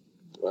 say,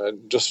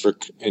 just for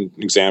an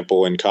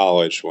example, in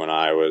college when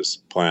I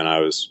was playing,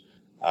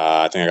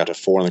 I think I got to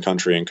 4 in the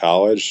country in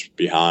college,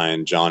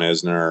 behind John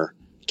Isner,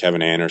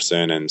 Kevin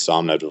Anderson, and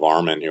Somnath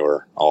Varman, who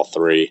were all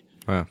 3.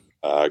 Wow.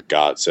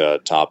 Got to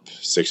top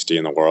 60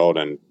 in the world,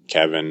 and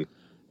Kevin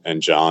and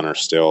John are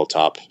still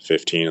top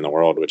 15 in the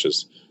world, which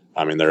is,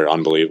 I mean, they're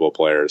unbelievable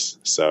players.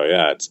 So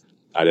yeah,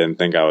 I didn't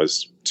think I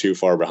was too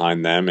far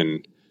behind them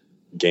in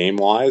game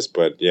wise,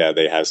 but yeah,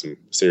 they have some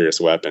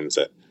serious weapons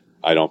that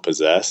I don't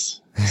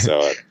possess.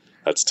 So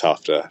that's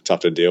tough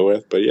to deal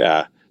with. But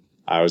yeah,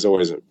 I was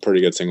always a pretty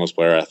good singles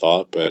player, I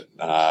thought, but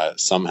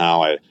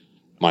somehow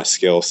my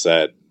skill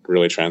set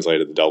really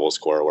translated to the doubles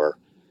court, where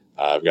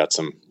I've got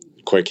some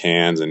quick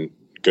hands and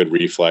good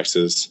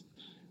reflexes.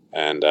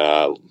 And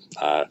I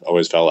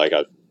always felt like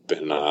I've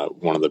been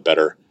one of the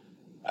better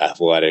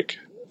athletic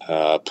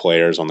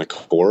players on the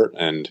court,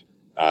 and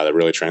that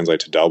really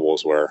translates to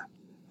doubles, where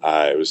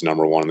I was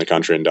number 1 in the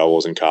country in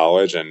doubles in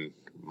college, and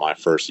my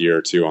first year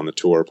or 2 on the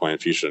tour playing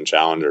futures and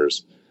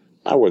challengers,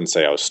 I wouldn't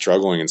say I was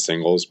struggling in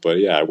singles, but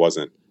yeah, I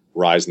wasn't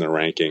rising the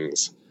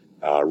rankings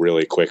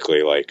really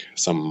quickly like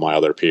some of my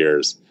other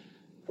peers,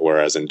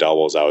 whereas in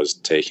doubles I was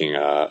taking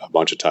a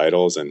bunch of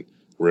titles and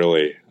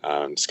really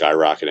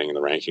skyrocketing in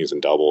the rankings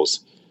in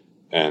doubles.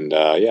 And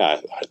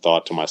I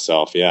thought to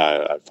myself,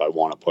 if I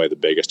want to play the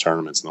biggest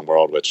tournaments in the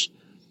world, which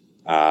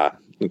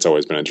it's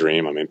always been a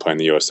dream. I mean, playing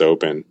the U.S.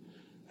 Open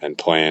and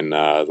playing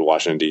the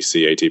Washington,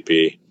 D.C.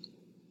 ATP,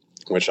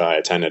 which I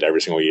attended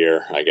every single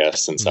year, I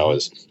guess, since I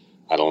was,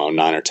 9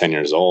 or 10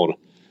 years old.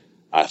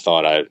 I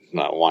thought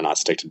why not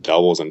stick to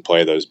doubles and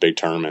play those big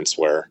tournaments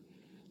where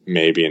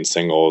maybe in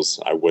singles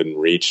I wouldn't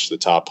reach the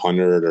top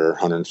 100 or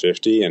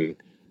 150, and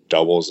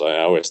doubles I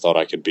always thought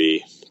I could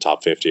be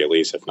top 50 at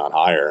least, if not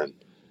higher. And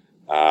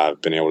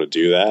I've been able to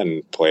do that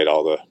and played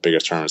all the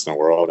biggest tournaments in the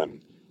world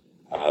and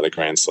the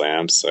Grand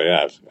Slams. So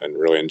yeah, I've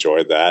really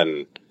enjoyed that.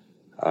 And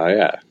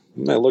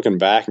looking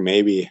back,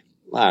 maybe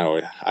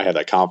I had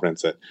that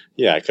confidence that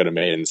I could have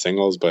made it in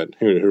singles, but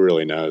who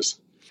really knows?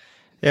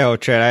 Yeah, well,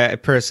 Trent, I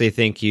personally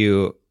think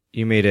you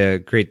made a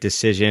great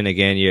decision.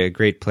 Again, you're a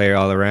great player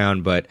all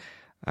around, but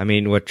I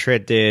mean, what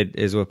Trit did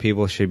is what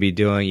people should be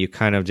doing. You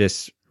kind of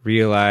just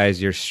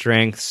realize your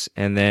strengths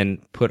and then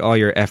put all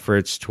your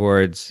efforts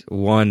towards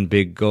one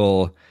big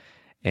goal.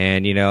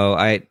 And,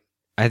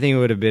 I think it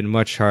would have been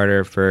much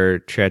harder for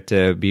Tret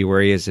to be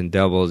where he is in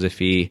doubles if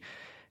he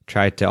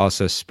tried to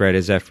also spread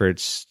his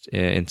efforts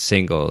in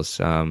singles.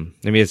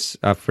 It's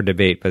up for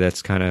debate, but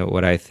that's kind of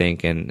what I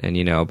think. And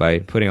by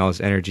putting all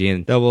his energy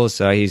in doubles,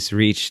 he's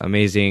reached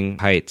amazing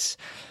heights.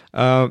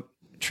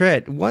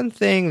 Tret, one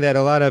thing that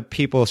a lot of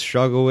people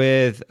struggle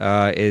with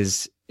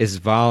is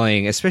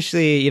volleying,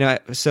 especially,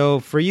 so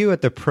for you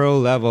at the pro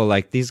level,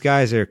 like these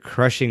guys are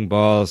crushing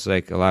balls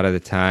like a lot of the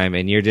time,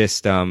 and you're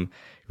just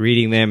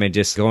reading them and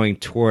just going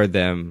toward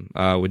them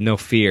with no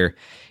fear.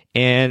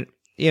 And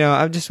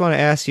I just want to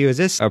ask you, is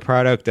this a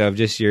product of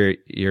just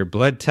your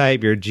blood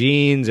type, your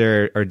genes,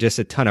 or just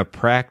a ton of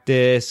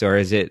practice, or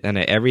is it kind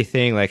of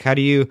everything? Like, how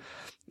did you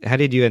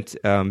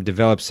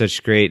develop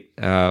such great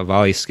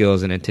volley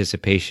skills and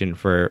anticipation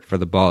for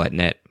the ball at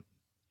net?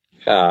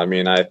 Yeah, I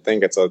mean, I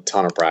think it's a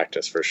ton of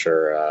practice for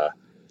sure.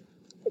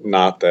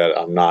 Not that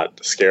I'm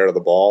not scared of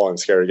the ball and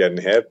scared of getting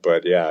hit,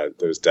 but yeah,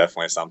 there's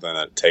definitely something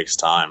that takes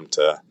time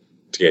to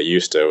get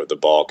used to with the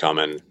ball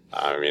coming.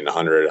 I mean,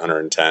 100,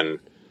 110,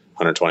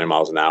 120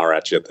 miles an hour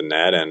at you at the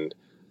net. And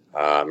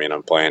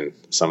I'm playing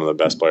some of the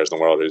best players in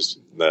the world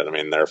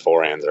their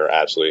forehands are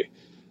absolutely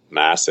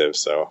massive.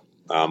 So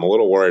I'm a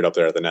little worried up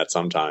there at the net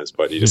sometimes,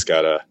 but you just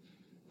got to,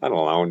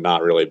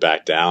 not really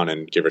back down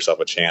and give yourself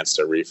a chance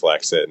to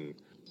reflex it and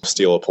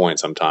steal a point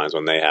sometimes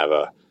when they have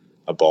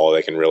a ball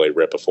they can really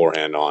rip a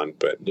forehand on.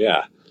 But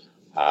yeah,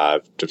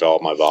 I've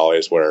developed my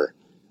volleys where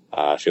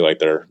I feel like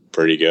they're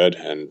pretty good,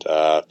 and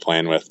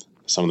playing with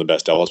some of the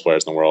best doubles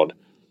players in the world,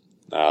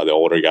 the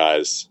older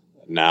guys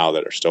now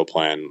that are still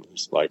playing,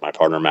 like my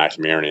partner Max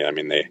Mirny. I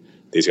mean,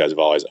 these guys have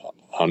always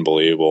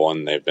unbelievable,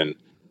 and they've been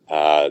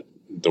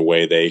the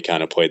way they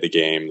kind of played the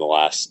game the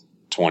last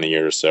 20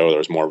 years or so. There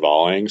was more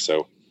volleying,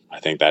 so I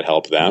think that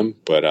helped them.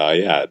 But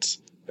yeah,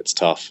 it's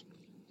tough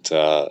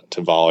to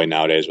volley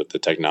nowadays with the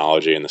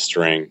technology and the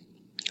string.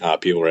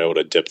 People are able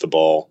to dip the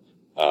ball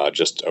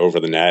just over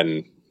the net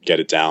and get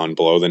it down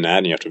below the net,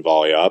 and you have to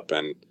volley up.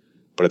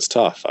 But it's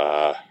tough.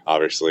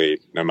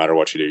 Obviously, no matter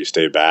what you do, you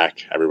stay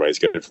back. Everybody's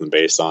good from the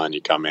baseline.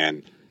 You come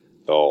in,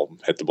 they'll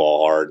hit the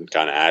ball hard and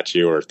kind of at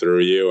you or through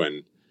you,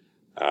 and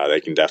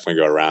they can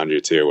definitely go around you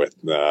too with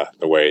the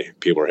way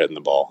people are hitting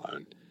the ball. I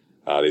mean,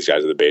 these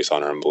guys at the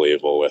baseline are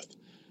unbelievable with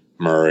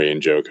Murray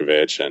and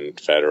Djokovic and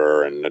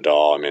Federer and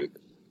Nadal. I mean,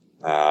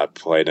 I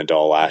played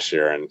Nadal last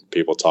year, and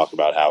people talk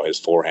about how his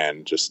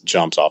forehand just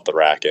jumps off the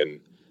racket and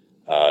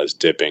is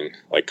dipping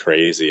like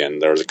crazy.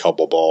 And there was a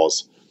couple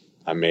balls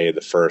I made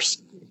the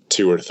first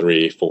 2 or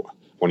 3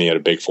 when he had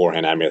a big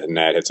forehand at me at the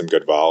net, hit some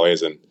good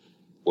volleys, and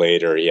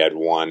later he had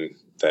one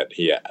that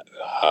he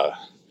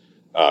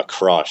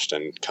crushed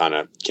and kind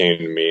of came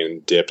to me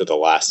and dipped at the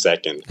last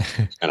second,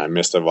 and I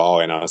missed a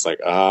volley, and I was like,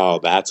 oh,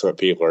 that's what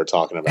people are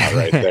talking about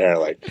right there.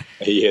 Like,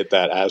 he hit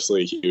that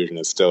absolutely huge, and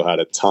it still had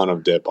a ton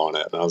of dip on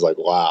it, and I was like,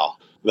 wow,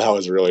 that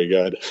was really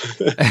good.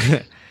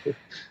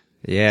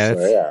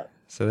 Yeah.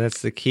 So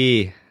that's the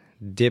key.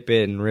 Dip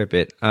it and rip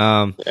it.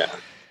 Yeah.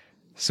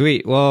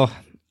 Sweet. Well,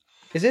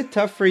 is it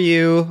tough for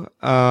you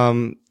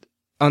on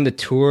the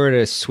tour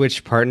to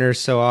switch partners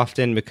so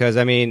often? Because,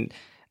 I mean,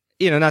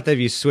 not that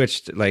you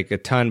switched like a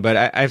ton,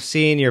 but I've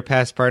seen your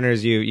past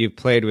partners. You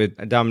played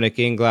with Dominic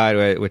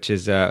Inglot, which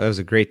is that was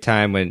a great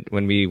time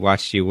when we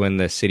watched you win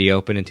the City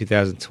Open in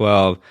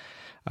 2012.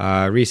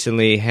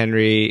 Recently,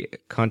 Henry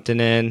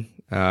Kontanen,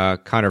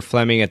 Connor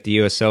Fleming at the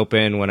U.S.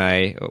 Open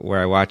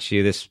where I watched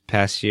you this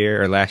past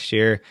year or last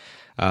year,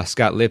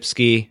 Scott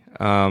Lipsky.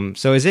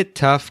 So is it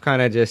tough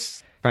kind of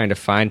just trying to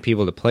find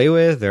people to play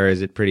with, or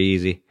is it pretty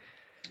easy?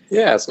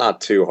 Yeah, it's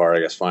not too hard,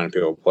 I guess, finding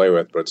people to play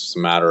with, but it's just a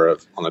matter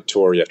of, on the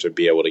tour, you have to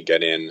be able to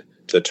get in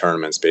to the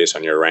tournaments based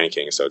on your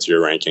ranking. So it's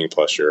your ranking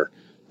plus your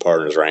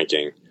partner's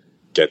ranking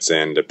gets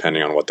in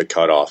depending on what the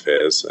cutoff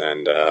is.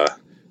 And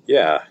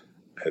yeah,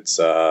 it's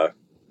not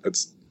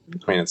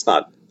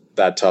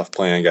that tough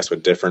playing, I guess,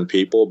 with different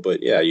people,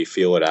 but yeah, you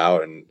feel it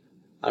out. And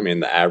I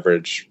mean, the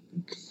average,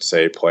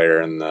 say, player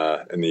in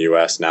the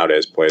U.S.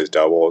 nowadays plays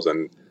doubles,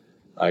 and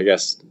I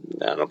guess,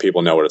 I don't know,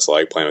 people know what it's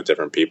like playing with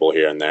different people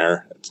here and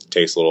there. It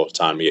takes a little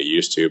time to get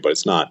used to, but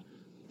it's not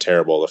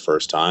terrible the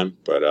first time.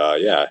 But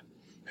yeah,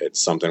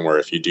 it's something where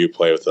if you do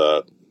play with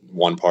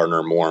one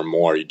partner more and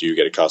more, you do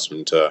get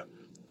accustomed to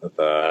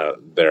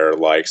their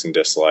likes and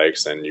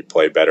dislikes, and you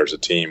play better as a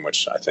team,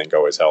 which I think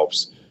always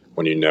helps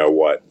when you know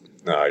what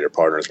your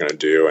partner is going to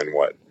do and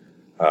what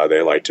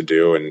they like to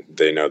do, and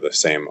they know the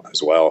same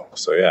as well.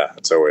 So yeah,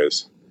 it's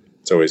always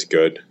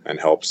good and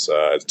helps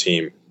as a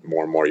team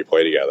more and more you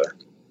play together.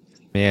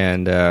 Yeah,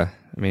 and I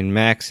mean,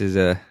 Max is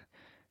a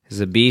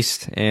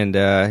beast, and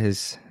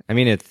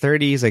at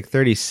 30, he's like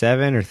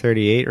 37 or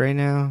 38 right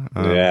now.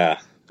 Yeah,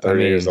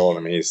 30 years old.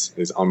 I mean, he's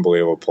an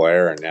unbelievable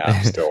player, and yeah,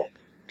 I'm still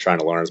trying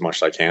to learn as much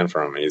as I can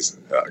from him. He's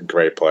a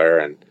great player,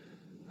 and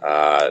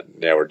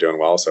yeah, we're doing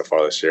well so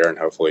far this year, and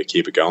hopefully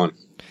keep it going.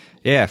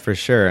 Yeah, for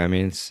sure. I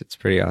mean, it's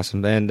pretty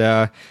awesome. And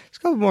I was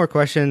a couple more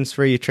questions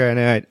for you,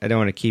 Trent. I don't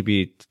want to keep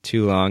you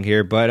too long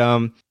here,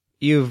 but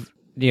you've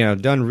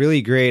done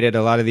really great at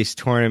a lot of these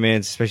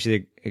tournaments,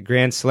 especially the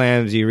Grand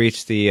Slams. You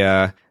reached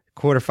the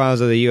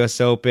quarterfinals of the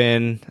U.S.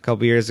 Open a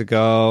couple years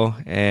ago,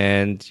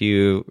 and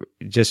you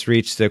just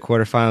reached the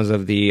quarterfinals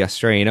of the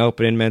Australian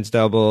Open in men's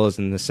doubles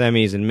and the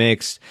semis and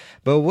mixed.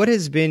 But what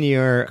has been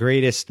your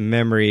greatest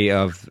memory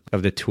of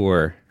the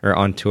tour or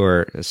on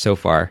tour so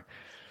far?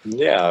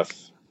 Yeah,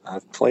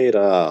 I've played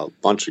a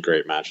bunch of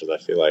great matches. I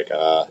feel like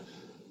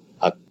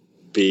I've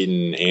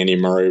beaten Andy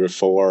Murray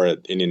before at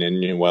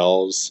Indian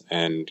Wells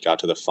and got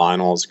to the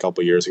finals a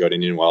couple years ago at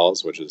Indian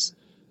Wells, which is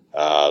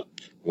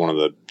one of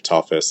the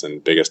toughest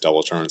and biggest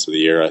double tournaments of the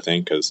year, I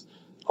think, because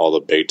all the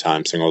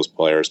big-time singles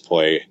players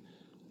play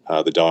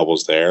the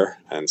doubles there.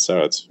 And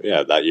so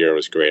that year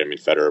was great. I mean,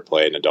 Federer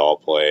played,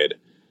 Nadal played,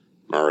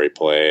 Murray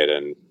played,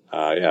 and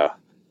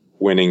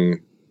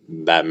winning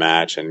that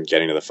match and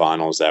getting to the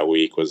finals that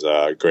week was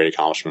a great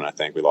accomplishment. I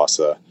think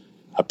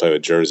I played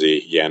with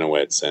Jerzy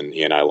Janowicz, and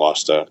he and I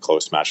lost a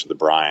close match to the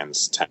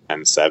Bryans,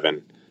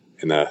 10-7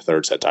 in the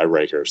third set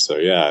tiebreaker. So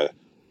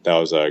that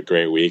was a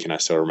great week, and I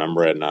still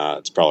remember it. And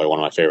it's probably one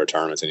of my favorite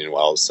tournaments in Indian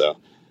Wells. So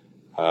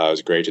it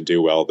was great to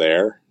do well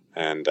there.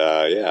 And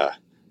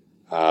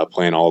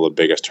playing all the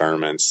biggest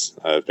tournaments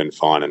has been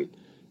fun. And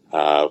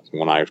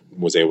when I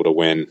was able to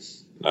win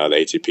the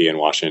ATP in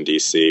Washington,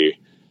 D.C.,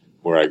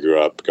 where I grew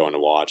up going to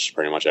watch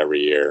pretty much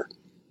every year,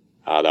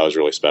 that was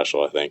really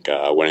special. I think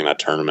winning that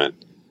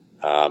tournament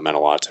meant a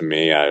lot to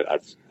me.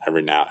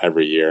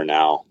 Every year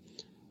now,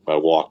 I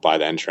walk by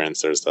the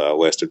entrance, there's the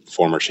list of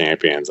former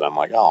champions, and I'm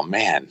like, oh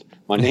man,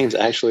 my name's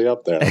actually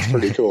up there. That's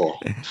pretty cool.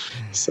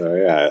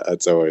 So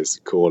it's always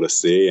cool to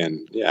see.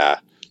 And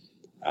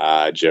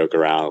I joke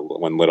around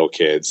when little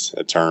kids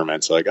at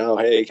tournaments are like, oh,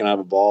 hey, can I have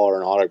a ball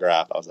or an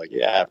autograph? I was like,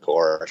 yeah, of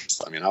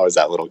course. I mean, I was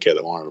that little kid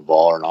that wanted a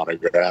ball or an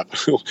autograph.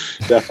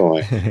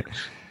 Definitely.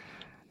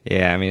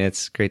 Yeah, I mean,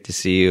 it's great to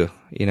see you,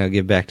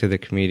 give back to the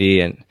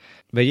community.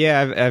 But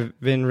I've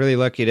been really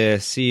lucky to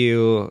see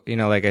you,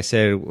 like I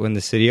said, win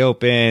the City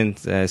Open.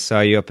 I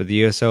saw you up at the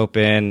U.S.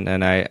 Open,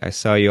 and I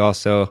saw you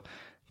also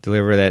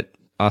deliver that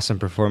awesome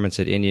performance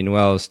at Indian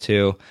Wells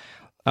too.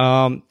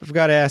 I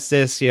forgot to ask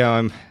this,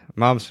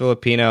 mom's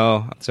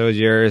Filipino, so is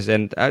yours.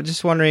 And I'm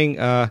just wondering,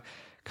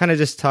 kind of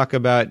just talk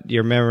about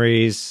your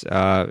memories,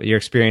 your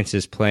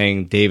experiences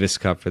playing Davis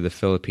Cup for the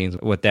Philippines,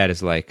 what that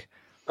is like.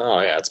 Oh,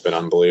 yeah, it's been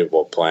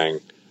unbelievable playing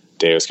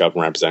Davis Cup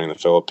and representing the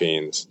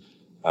Philippines.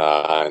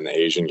 And the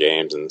Asian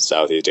Games and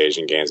Southeast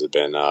Asian Games have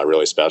been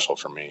really special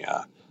for me.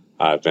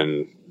 I've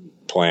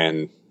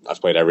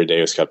played every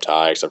Davis Cup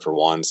tie except for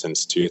one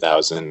since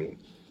 2000,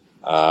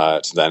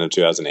 to the end of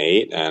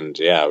 2008. And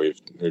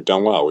we've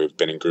done well. We've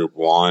been in Group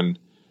 1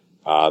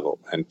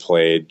 and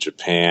played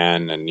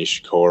Japan and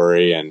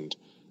Nishikori and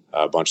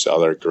a bunch of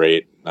other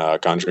great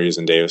countries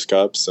in Davis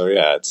Cup. So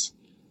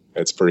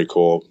it's pretty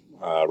cool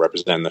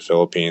representing the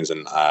Philippines,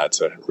 and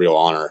it's a real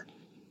honor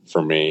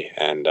for me.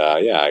 And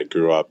I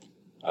grew up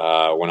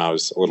when I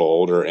was a little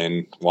older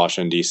in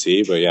Washington,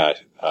 D.C.,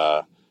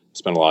 but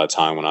spent a lot of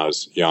time when I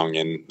was young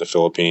in the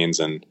Philippines.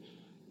 And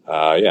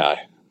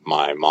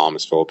my mom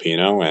is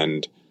Filipino,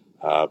 and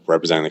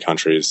representing the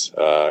country's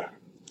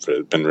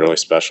been really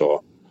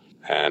special.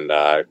 And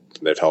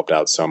they've helped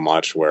out so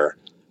much where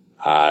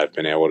I've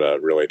been able to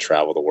really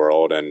travel the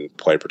world and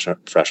play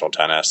professional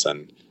tennis,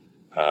 and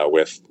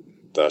with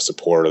the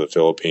support of the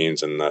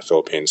Philippines and the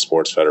Philippine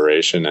Sports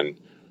Federation and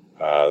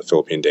the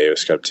Philippine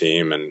Davis Cup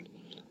team. And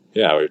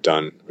we've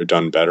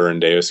done better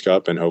in Davis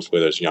Cup, and hopefully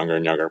there's younger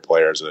and younger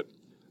players that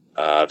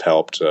have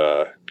helped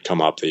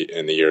come up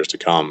in the years to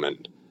come.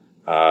 And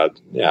I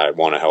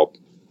want to help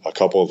a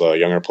couple of the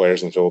younger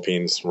players in the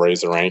Philippines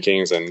raise their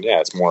rankings. And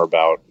it's more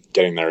about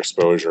getting their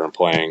exposure and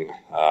playing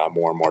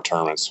more and more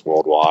tournaments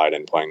worldwide,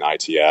 and playing the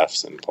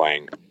ITFs and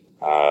playing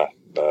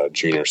the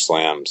junior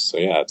slams. So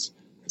it's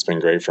been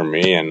great for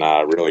me, and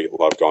I really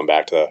love going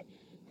back to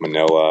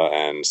Manila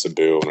and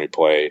Cebu when we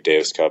play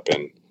Davis Cup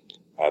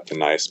at the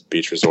nice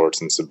beach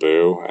resorts in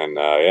Cebu. And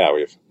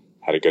we've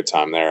had a good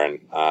time there,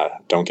 and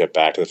don't get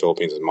back to the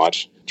Philippines as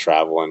much,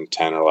 traveling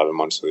 10 or 11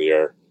 months of the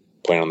year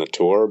playing on the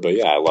tour. But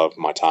I love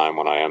my time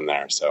when I am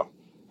there. So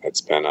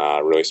it's been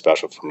really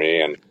special for me,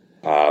 and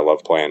I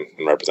love playing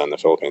and representing the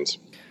Philippines.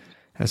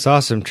 That's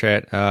awesome,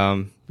 Trent.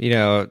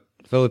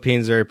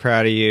 Philippines are very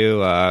proud of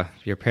you.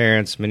 Your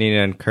parents,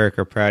 Menina and Kirk,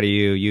 are proud of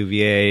you.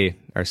 UVA,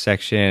 our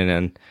section,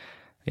 and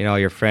all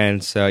your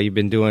friends. So you've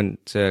been doing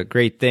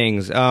great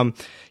things.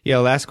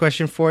 Last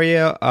question for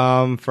you.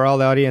 For all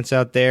the audience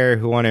out there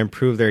who want to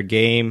improve their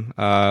game,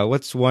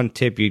 what's one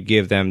tip you'd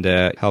give them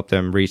to help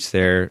them reach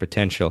their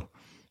potential?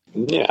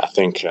 Yeah, I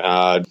think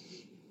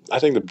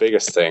the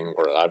biggest thing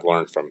where I've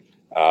learned from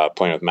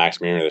playing with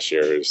Max Muir this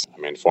year is,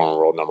 former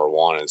world number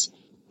one, is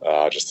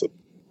just a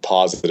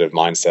positive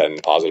mindset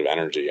and positive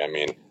energy.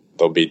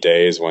 There'll be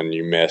days when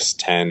you miss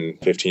 10,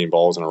 15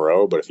 balls in a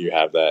row, but if you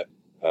have that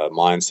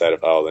mindset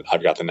of,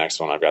 I've got the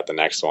next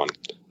one,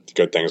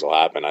 good things will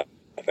happen. I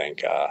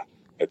think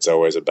it's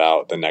always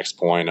about the next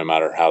point, no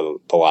matter how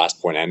the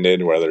last point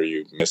ended, whether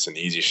you miss an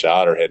easy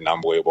shot or hit an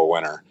unbelievable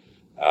winner.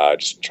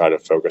 Just try to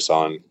focus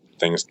on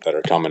things that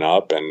are coming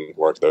up and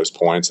work those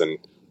points and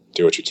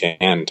do what you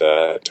can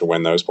to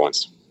win those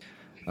points.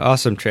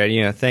 Awesome,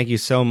 Treat. Thank you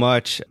so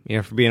much,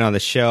 for being on the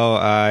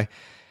show.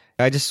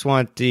 I just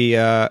want the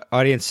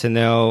audience to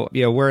know,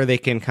 where they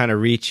can kind of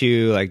reach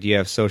you. Like, do you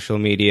have social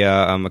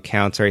media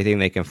accounts or anything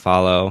they can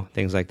follow,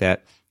 things like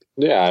that?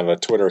 Yeah, I have a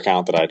Twitter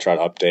account that I try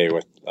to update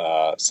with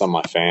some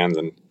of my fans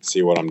and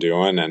see what I'm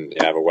doing. And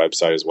I have a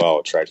website as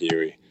well,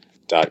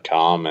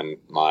 TreatHuey.com, and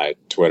my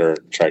Twitter,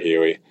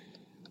 TreatHuey.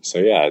 So,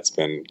 yeah, it's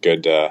been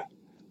good to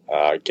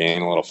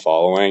gain a little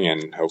following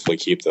and hopefully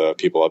keep the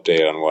people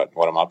updated on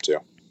what I'm up to.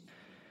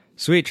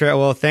 Sweet, Treat.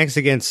 Well, thanks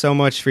again so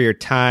much for your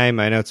time.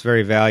 I know it's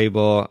very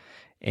valuable.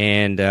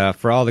 And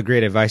for all the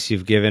great advice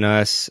you've given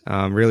us.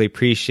 Really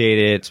appreciate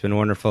it. It's been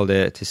wonderful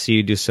to see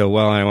you do so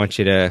well, and I want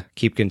you to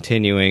keep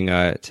continuing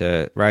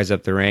to rise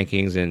up the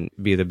rankings and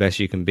be the best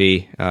you can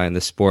be in the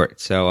sport.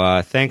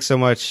 So thanks so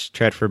much,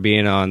 Treat, for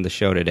being on the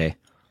show today.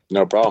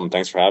 No problem.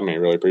 Thanks for having me.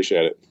 Really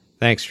appreciate it.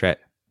 Thanks, Treat.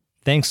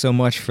 Thanks so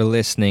much for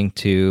listening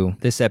to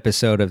this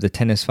episode of the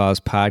Tennis Files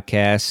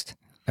podcast.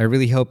 I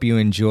really hope you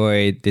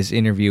enjoyed this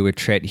interview with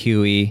Treat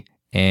Huey.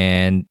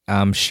 And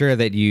I'm sure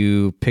that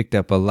you picked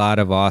up a lot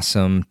of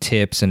awesome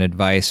tips and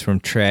advice from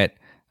Treat.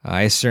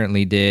 I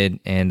certainly did,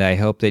 and I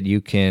hope that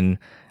you can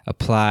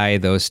apply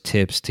those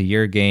tips to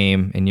your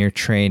game and your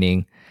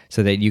training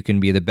so that you can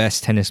be the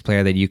best tennis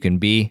player that you can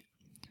be.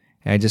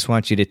 And I just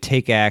want you to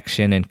take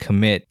action and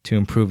commit to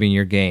improving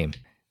your game.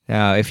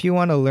 Now, if you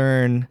want to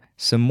learn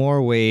some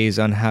more ways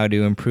on how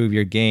to improve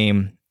your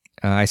game,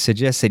 I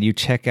suggest that you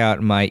check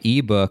out my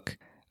ebook.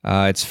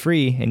 It's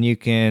free, and you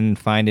can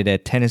find it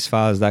at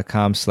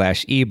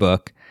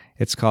tennisfiles.com/ebook.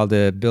 It's called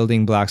The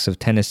Building Blocks of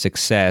Tennis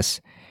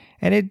Success,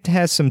 and it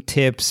has some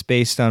tips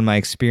based on my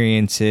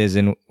experiences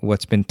and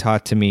what's been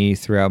taught to me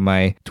throughout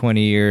my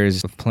 20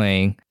 years of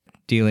playing,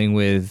 dealing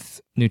with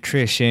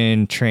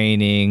nutrition,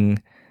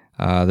 training,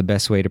 the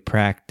best way to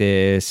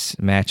practice,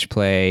 match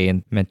play,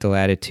 and mental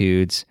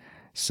attitudes.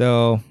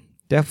 So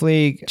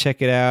definitely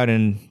check it out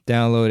and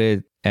download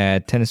it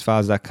at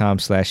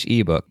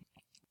tennisfiles.com/ebook.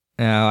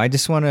 Now, I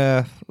just want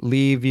to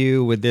leave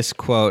you with this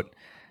quote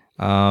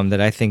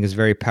that I think is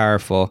very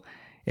powerful.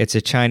 It's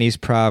a Chinese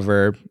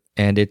proverb,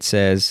 and it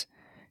says,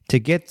 "To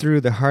get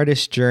through the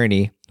hardest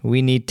journey,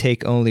 we need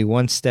take only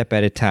one step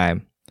at a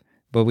time,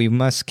 but we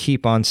must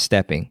keep on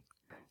stepping."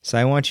 So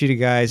I want you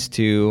guys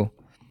to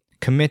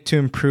commit to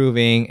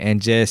improving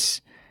and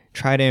just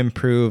try to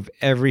improve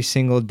every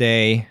single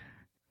day,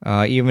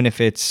 even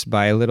if it's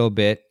by a little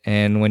bit.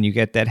 And when you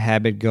get that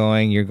habit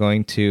going, you're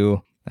going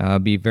to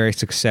be very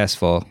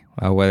successful,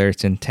 whether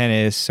it's in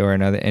tennis or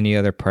in any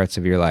other parts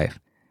of your life.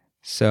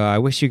 So I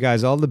wish you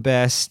guys all the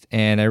best,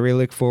 and I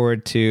really look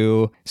forward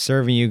to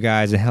serving you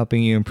guys and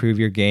helping you improve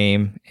your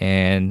game.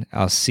 And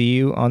I'll see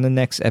you on the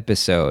next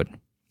episode.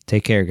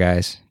 Take care,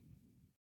 guys.